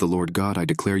the will of the Lord God, I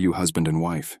declare you husband and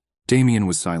wife." Demian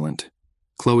was silent.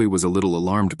 Chloe was a little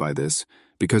alarmed by this,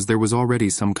 because there was already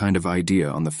some kind of idea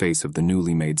on the face of the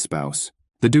newly made spouse.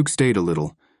 The Duke stayed a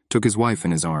little, took his wife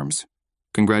in his arms.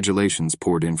 Congratulations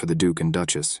poured in for the Duke and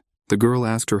Duchess. The girl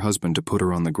asked her husband to put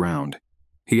her on the ground.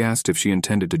 He asked if she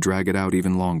intended to drag it out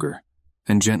even longer,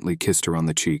 and gently kissed her on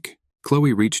the cheek.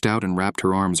 Chloe reached out and wrapped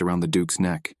her arms around the Duke's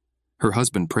neck. Her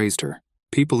husband praised her.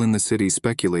 People in the city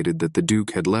speculated that the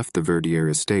Duke had left the Verdier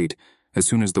estate as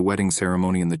soon as the wedding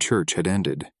ceremony in the church had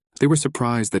ended. They were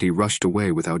surprised that he rushed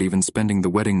away without even spending the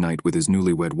wedding night with his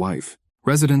newlywed wife.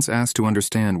 Residents asked to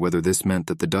understand whether this meant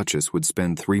that the Duchess would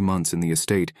spend 3 months in the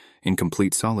estate in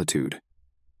complete solitude.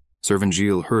 Servant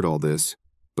Gilles heard all this,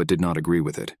 but did not agree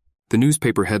with it. The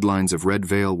newspaper headlines of Red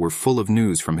Vale were full of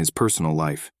news from his personal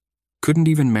life. Couldn't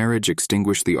even marriage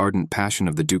extinguish the ardent passion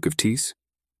of the Duke of Teese?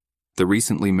 The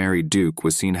recently married Duke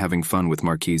was seen having fun with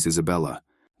Marquise Isabella.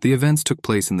 The events took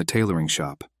place in the tailoring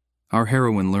shop. Our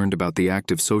heroine learned about the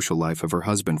active social life of her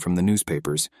husband from the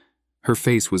newspapers. Her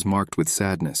face was marked with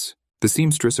sadness. The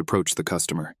seamstress approached the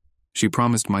customer. She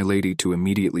promised my lady to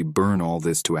immediately burn all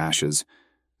this to ashes.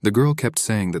 The girl kept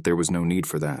saying that there was no need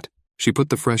for that. She put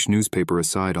the fresh newspaper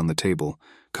aside on the table,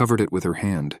 covered it with her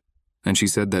hand, and she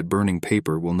said that burning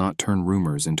paper will not turn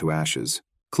rumors into ashes.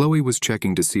 Chloe was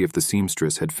checking to see if the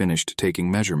seamstress had finished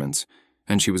taking measurements,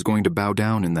 and she was going to bow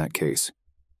down in that case.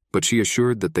 But she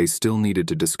assured that they still needed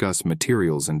to discuss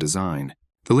materials and design.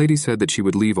 The lady said that she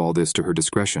would leave all this to her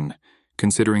discretion,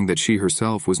 considering that she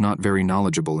herself was not very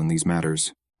knowledgeable in these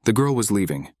matters. The girl was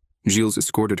leaving. Gilles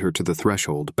escorted her to the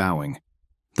threshold, bowing.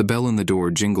 The bell in the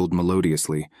door jingled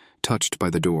melodiously, touched by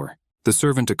the door. The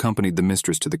servant accompanied the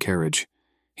mistress to the carriage.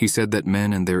 He said that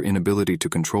men and their inability to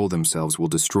control themselves will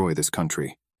destroy this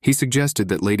country. He suggested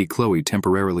that Lady Chloe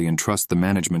temporarily entrust the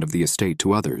management of the estate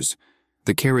to others.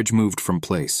 The carriage moved from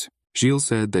place. Gilles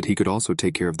said that he could also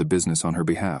take care of the business on her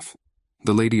behalf.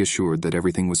 The lady assured that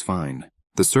everything was fine.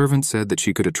 The servant said that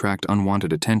she could attract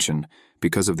unwanted attention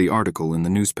because of the article in the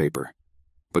newspaper.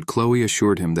 But Chloe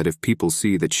assured him that if people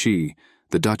see that she,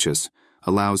 the Duchess,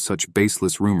 allows such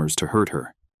baseless rumors to hurt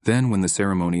her. Then, when the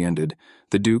ceremony ended,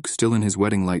 the Duke, still in his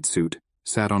wedding light suit,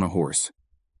 sat on a horse.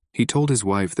 He told his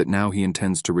wife that now he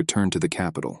intends to return to the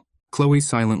capital. Chloe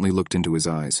silently looked into his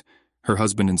eyes. Her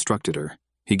husband instructed her.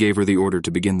 He gave her the order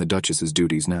to begin the Duchess's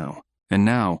duties now. And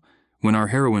now, when our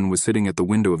heroine was sitting at the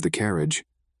window of the carriage,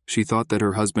 she thought that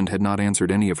her husband had not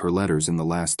answered any of her letters in the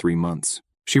last 3 months.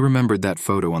 She remembered that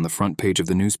photo on the front page of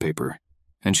the newspaper,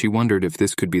 and she wondered if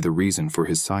this could be the reason for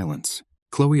his silence.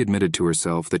 Chloe admitted to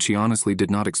herself that she honestly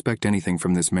did not expect anything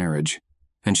from this marriage,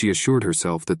 and she assured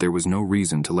herself that there was no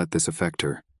reason to let this affect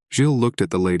her. Gilles looked at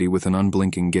the lady with an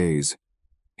unblinking gaze.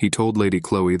 He told Lady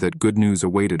Chloe that good news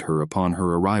awaited her upon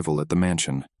her arrival at the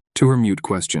mansion. To her mute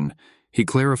question, he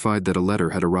clarified that a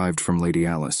letter had arrived from Lady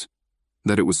Alice,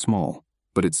 that it was small,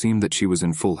 but it seemed that she was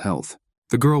in full health.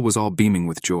 The girl was all beaming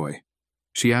with joy.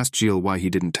 She asked Gilles why he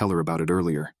didn't tell her about it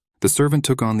earlier. The servant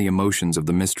took on the emotions of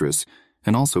the mistress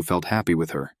and also felt happy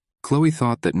with her. Chloe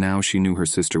thought that now she knew her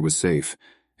sister was safe,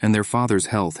 and their father's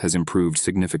health has improved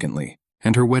significantly,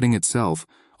 and her wedding itself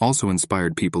also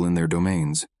inspired people in their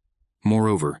domains.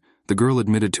 Moreover, the girl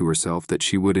admitted to herself that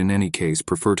she would in any case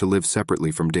prefer to live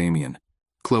separately from Damien.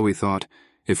 Chloe thought,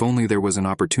 if only there was an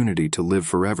opportunity to live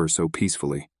forever so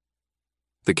peacefully.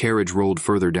 The carriage rolled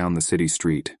further down the city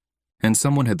street, and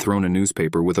someone had thrown a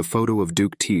newspaper with a photo of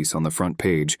Duke Tease on the front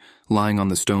page, lying on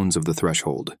the stones of the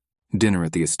threshold. Dinner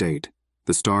at the estate.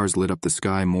 The stars lit up the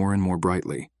sky more and more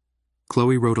brightly.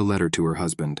 Chloe wrote a letter to her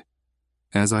husband.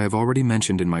 As I have already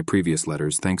mentioned in my previous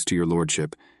letters, thanks to your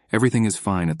lordship, everything is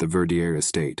fine at the Verdier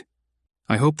estate.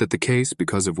 I hope that the case,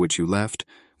 because of which you left,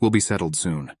 will be settled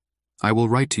soon. I will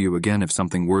write to you again if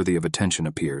something worthy of attention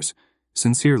appears.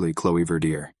 Sincerely, Chloe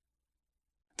Verdier.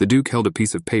 The Duke held a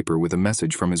piece of paper with a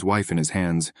message from his wife in his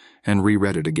hands and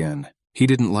reread it again. He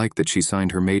didn't like that she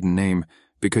signed her maiden name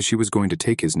because she was going to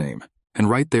take his name. And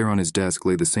right there on his desk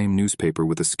lay the same newspaper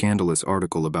with a scandalous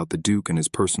article about the Duke and his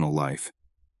personal life.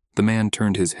 The man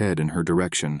turned his head in her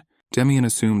direction. Damien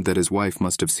assumed that his wife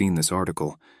must have seen this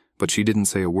article, but she didn't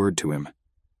say a word to him.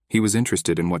 He was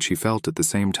interested in what she felt at the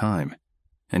same time.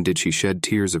 And did she shed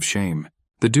tears of shame?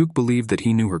 The Duke believed that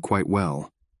he knew her quite well,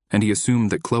 and he assumed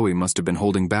that Chloe must have been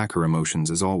holding back her emotions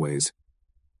as always.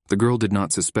 The girl did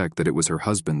not suspect that it was her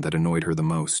husband that annoyed her the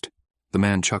most. The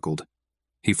man chuckled.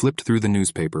 He flipped through the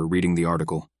newspaper, reading the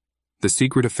article. The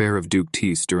secret affair of Duke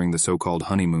Tease during the so-called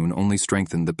honeymoon only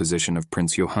strengthened the position of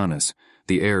Prince Johannes,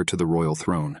 the heir to the royal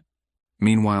throne.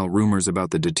 Meanwhile, rumors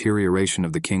about the deterioration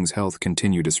of the king's health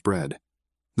continued to spread.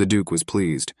 The Duke was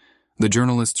pleased. The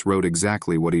journalists wrote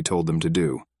exactly what he told them to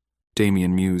do.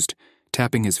 Damien mused,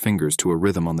 tapping his fingers to a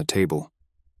rhythm on the table.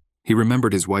 He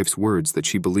remembered his wife's words that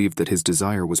she believed that his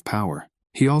desire was power.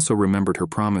 He also remembered her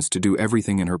promise to do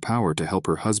everything in her power to help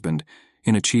her husband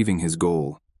in achieving his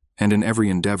goal, and in every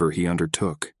endeavor he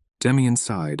undertook. Damien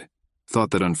sighed,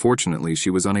 thought that unfortunately she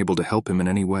was unable to help him in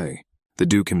any way. The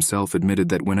Duke himself admitted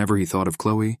that whenever he thought of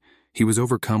Chloe, he was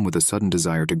overcome with a sudden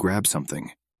desire to grab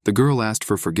something. The girl asked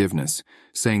for forgiveness,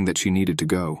 saying that she needed to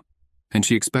go, and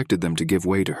she expected them to give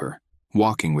way to her,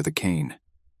 walking with a cane.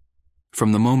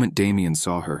 From the moment Damien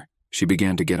saw her, she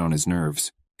began to get on his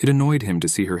nerves. It annoyed him to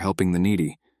see her helping the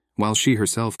needy, while she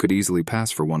herself could easily pass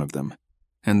for one of them,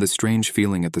 and the strange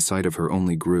feeling at the sight of her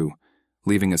only grew,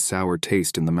 leaving a sour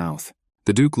taste in the mouth.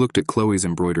 The Duke looked at Chloe's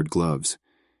embroidered gloves.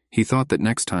 He thought that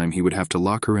next time he would have to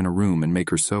lock her in a room and make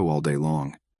her sew all day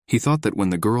long. He thought that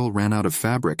when the girl ran out of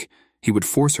fabric, he would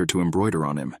force her to embroider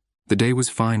on him. The day was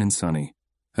fine and sunny.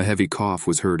 A heavy cough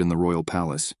was heard in the royal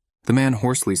palace. The man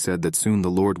hoarsely said that soon the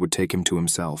Lord would take him to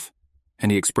himself,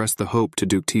 and he expressed the hope to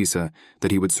Duke Tease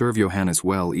that he would serve Johannes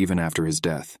well even after his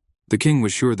death. The king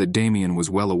was sure that Damien was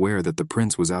well aware that the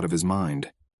prince was out of his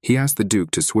mind. He asked the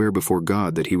Duke to swear before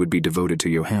God that he would be devoted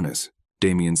to Johannes.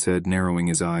 Damien said, narrowing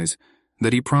his eyes,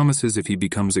 that he promises if he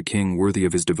becomes a king worthy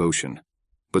of his devotion.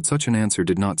 But such an answer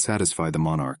did not satisfy the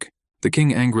monarch. The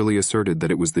king angrily asserted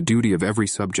that it was the duty of every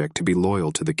subject to be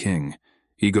loyal to the king.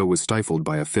 Ego was stifled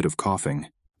by a fit of coughing.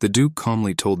 The Duke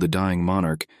calmly told the dying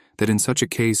monarch that in such a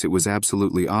case it was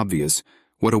absolutely obvious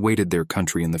what awaited their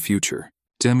country in the future.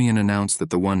 Demian announced that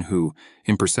the one who,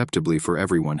 imperceptibly for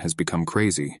everyone, has become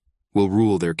crazy, will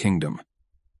rule their kingdom.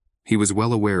 He was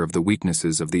well aware of the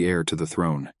weaknesses of the heir to the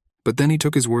throne. But then he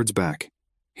took his words back.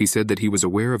 He said that he was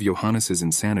aware of Johannes's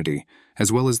insanity,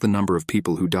 as well as the number of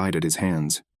people who died at his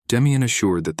hands. Demian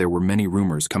assured that there were many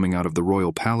rumors coming out of the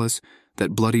royal palace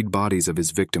that bloodied bodies of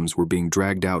his victims were being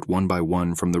dragged out one by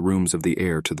one from the rooms of the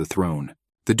heir to the throne.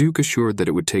 The Duke assured that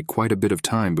it would take quite a bit of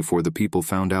time before the people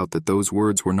found out that those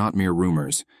words were not mere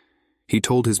rumors. He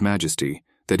told His Majesty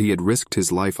that he had risked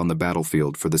his life on the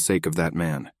battlefield for the sake of that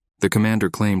man. The commander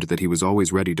claimed that he was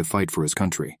always ready to fight for his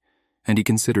country, and he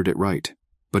considered it right,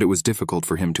 but it was difficult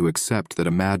for him to accept that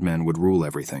a madman would rule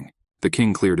everything. The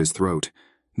king cleared his throat.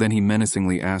 Then he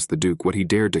menacingly asked the Duke what he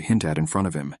dared to hint at in front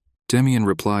of him. Demian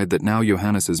replied that now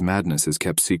Johannes's madness is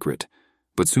kept secret,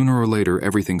 but sooner or later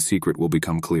everything secret will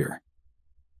become clear.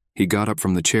 He got up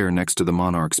from the chair next to the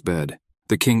monarch's bed.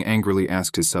 The king angrily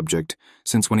asked his subject,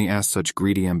 since when he asked such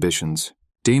greedy ambitions.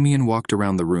 Demian walked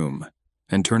around the room,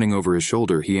 and turning over his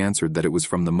shoulder he answered that it was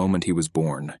from the moment he was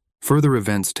born. Further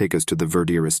events take us to the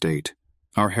Verdier estate.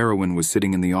 Our heroine was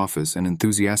sitting in the office and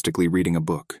enthusiastically reading a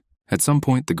book. At some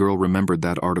point the girl remembered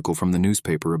that article from the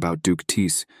newspaper about Duke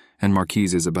Tis and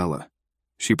Marquise Isabella.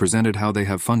 She presented how they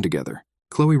have fun together.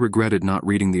 Chloe regretted not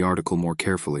reading the article more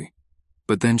carefully.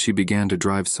 But then she began to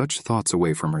drive such thoughts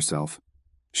away from herself.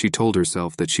 She told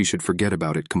herself that she should forget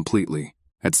about it completely.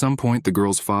 At some point the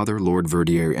girl's father, Lord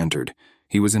Verdier, entered.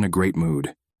 He was in a great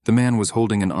mood. The man was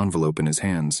holding an envelope in his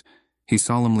hands. He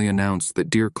solemnly announced that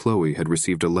dear Chloe had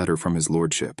received a letter from his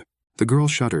lordship. The girl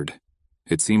shuddered.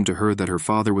 It seemed to her that her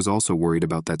father was also worried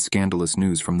about that scandalous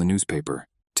news from the newspaper.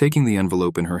 Taking the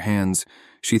envelope in her hands,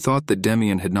 she thought that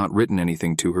Demian had not written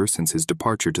anything to her since his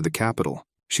departure to the capital.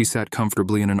 She sat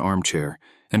comfortably in an armchair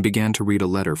and began to read a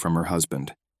letter from her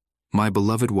husband. My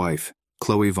beloved wife,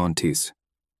 Chloe von Tis.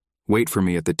 Wait for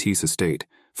me at the Tis estate,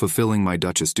 fulfilling my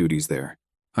Duchess duties there.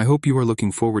 I hope you are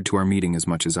looking forward to our meeting as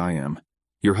much as I am.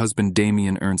 Your husband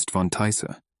Damien Ernst von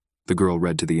Tisse. The girl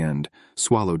read to the end,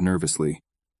 swallowed nervously.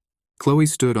 Chloe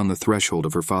stood on the threshold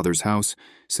of her father's house,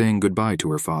 saying goodbye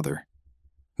to her father.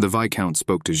 The Viscount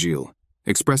spoke to Gilles,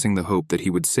 expressing the hope that he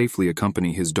would safely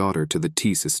accompany his daughter to the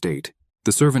Tis estate.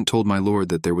 The servant told my lord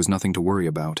that there was nothing to worry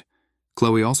about.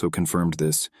 Chloe also confirmed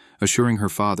this, assuring her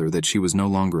father that she was no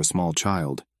longer a small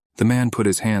child. The man put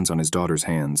his hands on his daughter's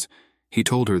hands. He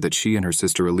told her that she and her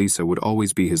sister Elisa would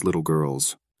always be his little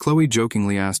girls. Chloe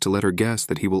jokingly asked to let her guess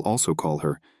that he will also call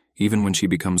her, even when she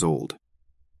becomes old.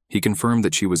 He confirmed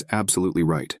that she was absolutely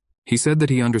right. He said that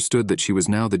he understood that she was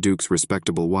now the Duke's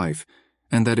respectable wife,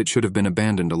 and that it should have been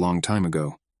abandoned a long time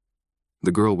ago.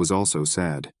 The girl was also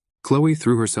sad. Chloe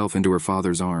threw herself into her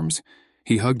father's arms.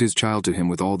 He hugged his child to him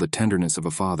with all the tenderness of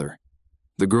a father.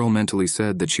 The girl mentally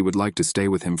said that she would like to stay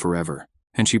with him forever,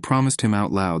 and she promised him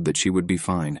out loud that she would be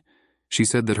fine. She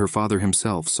said that her father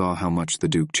himself saw how much the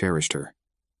Duke cherished her.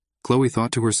 Chloe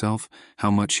thought to herself how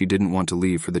much she didn't want to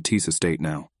leave for the Tis estate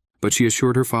now, but she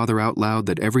assured her father out loud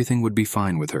that everything would be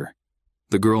fine with her.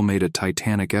 The girl made a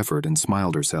titanic effort and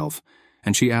smiled herself,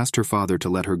 and she asked her father to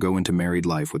let her go into married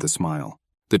life with a smile.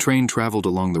 The train traveled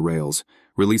along the rails,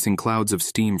 releasing clouds of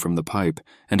steam from the pipe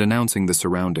and announcing the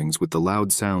surroundings with the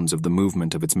loud sounds of the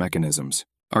movement of its mechanisms.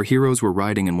 Our heroes were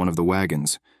riding in one of the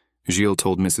wagons. Gilles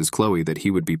told Mrs. Chloe that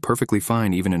he would be perfectly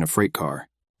fine even in a freight car.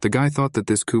 The guy thought that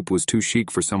this coupe was too chic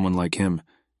for someone like him,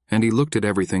 and he looked at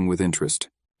everything with interest,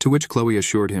 to which Chloe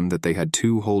assured him that they had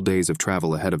 2 whole days of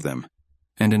travel ahead of them.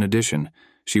 And in addition,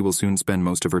 she will soon spend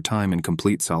most of her time in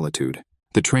complete solitude.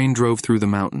 The train drove through the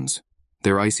mountains.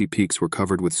 Their icy peaks were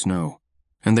covered with snow,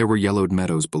 and there were yellowed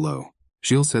meadows below.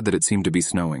 Gilles said that it seemed to be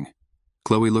snowing.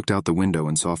 Chloe looked out the window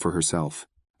and saw for herself.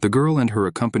 The girl and her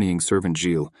accompanying servant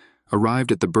Gilles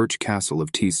arrived at the birch castle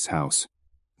of Tis's house.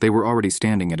 They were already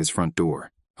standing at his front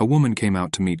door. A woman came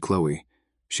out to meet Chloe.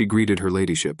 She greeted her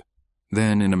ladyship.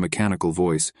 Then, in a mechanical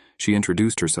voice, she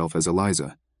introduced herself as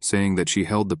Eliza, saying that she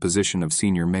held the position of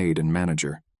senior maid and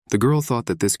manager. The girl thought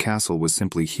that this castle was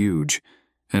simply huge,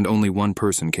 and only one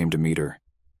person came to meet her.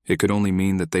 It could only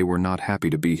mean that they were not happy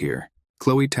to be here.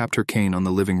 Chloe tapped her cane on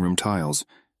the living room tiles.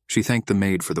 She thanked the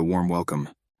maid for the warm welcome.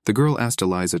 The girl asked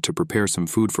Eliza to prepare some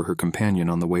food for her companion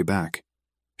on the way back.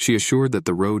 She assured that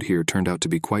the road here turned out to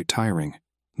be quite tiring.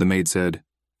 The maid said,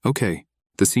 "Okay."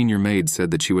 The senior maid said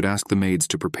that she would ask the maids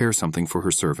to prepare something for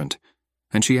her servant,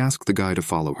 and she asked the guy to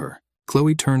follow her.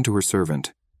 Chloe turned to her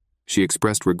servant. She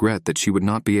expressed regret that she would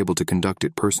not be able to conduct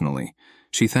it personally.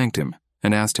 She thanked him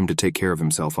and asked him to take care of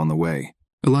himself on the way.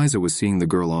 Eliza was seeing the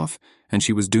girl off, and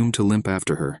she was doomed to limp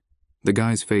after her. The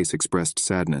guy's face expressed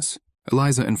sadness.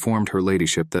 Eliza informed her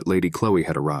ladyship that Lady Chloe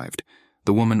had arrived.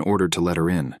 The woman ordered to let her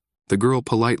in. The girl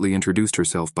politely introduced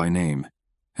herself by name,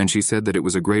 and she said that it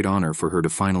was a great honor for her to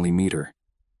finally meet her.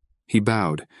 He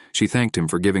bowed. She thanked him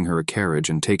for giving her a carriage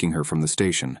and taking her from the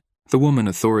station. The woman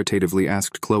authoritatively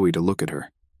asked Chloe to look at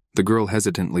her. The girl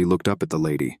hesitantly looked up at the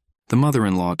lady. The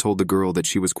mother-in-law told the girl that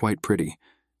she was quite pretty,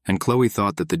 and Chloe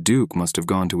thought that the Duke must have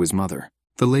gone to his mother.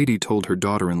 The lady told her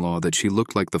daughter-in-law that she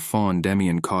looked like the fawn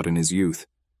Demian caught in his youth.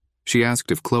 She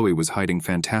asked if Chloe was hiding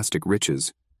fantastic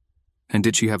riches, and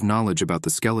did she have knowledge about the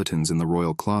skeletons in the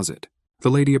royal closet. The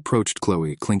lady approached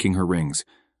Chloe, clinking her rings.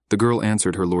 The girl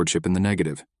answered her lordship in the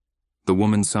negative. The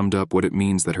woman summed up what it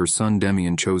means that her son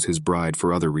Demian chose his bride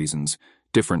for other reasons,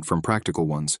 different from practical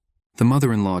ones. The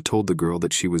mother-in-law told the girl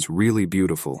that she was really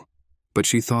beautiful, but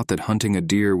she thought that hunting a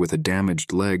deer with a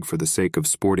damaged leg for the sake of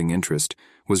sporting interest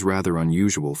was rather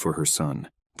unusual for her son.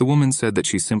 The woman said that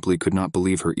she simply could not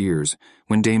believe her ears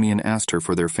when Damian asked her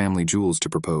for their family jewels to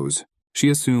propose. She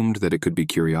assumed that it could be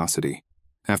curiosity.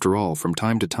 After all, from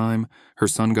time to time, her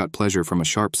son got pleasure from a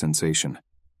sharp sensation.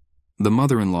 The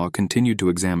mother-in-law continued to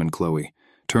examine Chloe,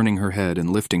 turning her head and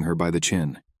lifting her by the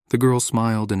chin. The girl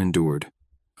smiled and endured.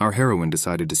 Our heroine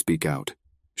decided to speak out.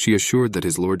 She assured that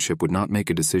his lordship would not make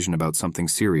a decision about something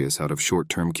serious out of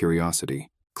short-term curiosity.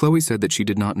 Chloe said that she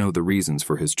did not know the reasons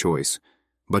for his choice,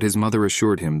 but his mother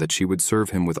assured him that she would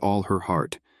serve him with all her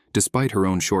heart, despite her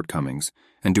own shortcomings,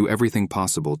 and do everything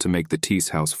possible to make the Tease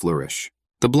house flourish.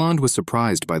 The blonde was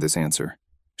surprised by this answer.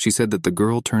 She said that the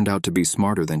girl turned out to be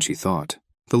smarter than she thought.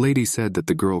 The lady said that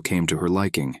the girl came to her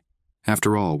liking.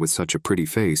 After all, with such a pretty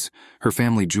face, her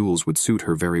family jewels would suit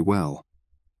her very well.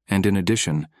 And in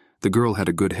addition, the girl had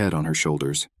a good head on her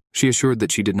shoulders. She assured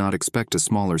that she did not expect a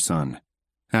smaller son.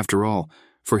 After all,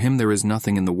 for him there is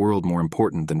nothing in the world more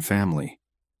important than family.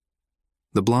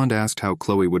 The blonde asked how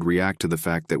Chloe would react to the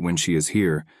fact that when she is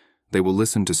here, they will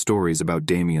listen to stories about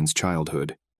Damian's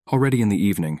childhood. Already in the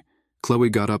evening, Chloe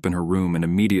got up in her room and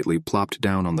immediately plopped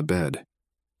down on the bed.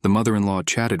 The mother-in-law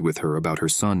chatted with her about her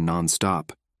son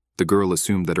non-stop. The girl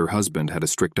assumed that her husband had a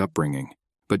strict upbringing,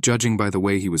 but judging by the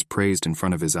way he was praised in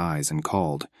front of his eyes and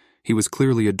called, he was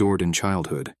clearly adored in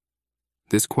childhood.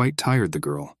 This quite tired the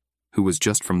girl, who was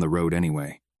just from the road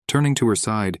anyway. Turning to her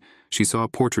side, she saw a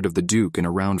portrait of the Duke in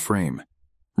a round frame.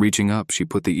 Reaching up, she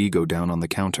put the ego down on the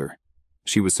counter.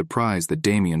 She was surprised that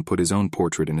Damian put his own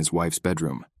portrait in his wife's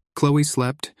bedroom. Chloe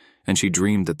slept, and she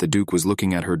dreamed that the Duke was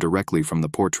looking at her directly from the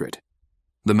portrait.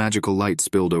 The magical light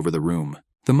spilled over the room.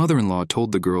 The mother-in-law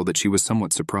told the girl that she was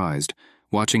somewhat surprised,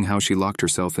 watching how she locked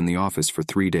herself in the office for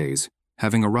 3 days,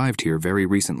 having arrived here very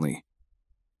recently.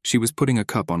 She was putting a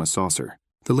cup on a saucer.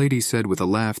 The lady said with a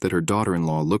laugh that her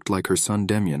daughter-in-law looked like her son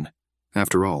Demian.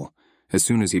 After all, as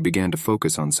soon as he began to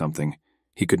focus on something,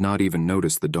 he could not even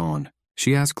notice the dawn.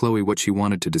 She asked Chloe what she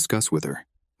wanted to discuss with her.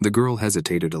 The girl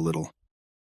hesitated a little.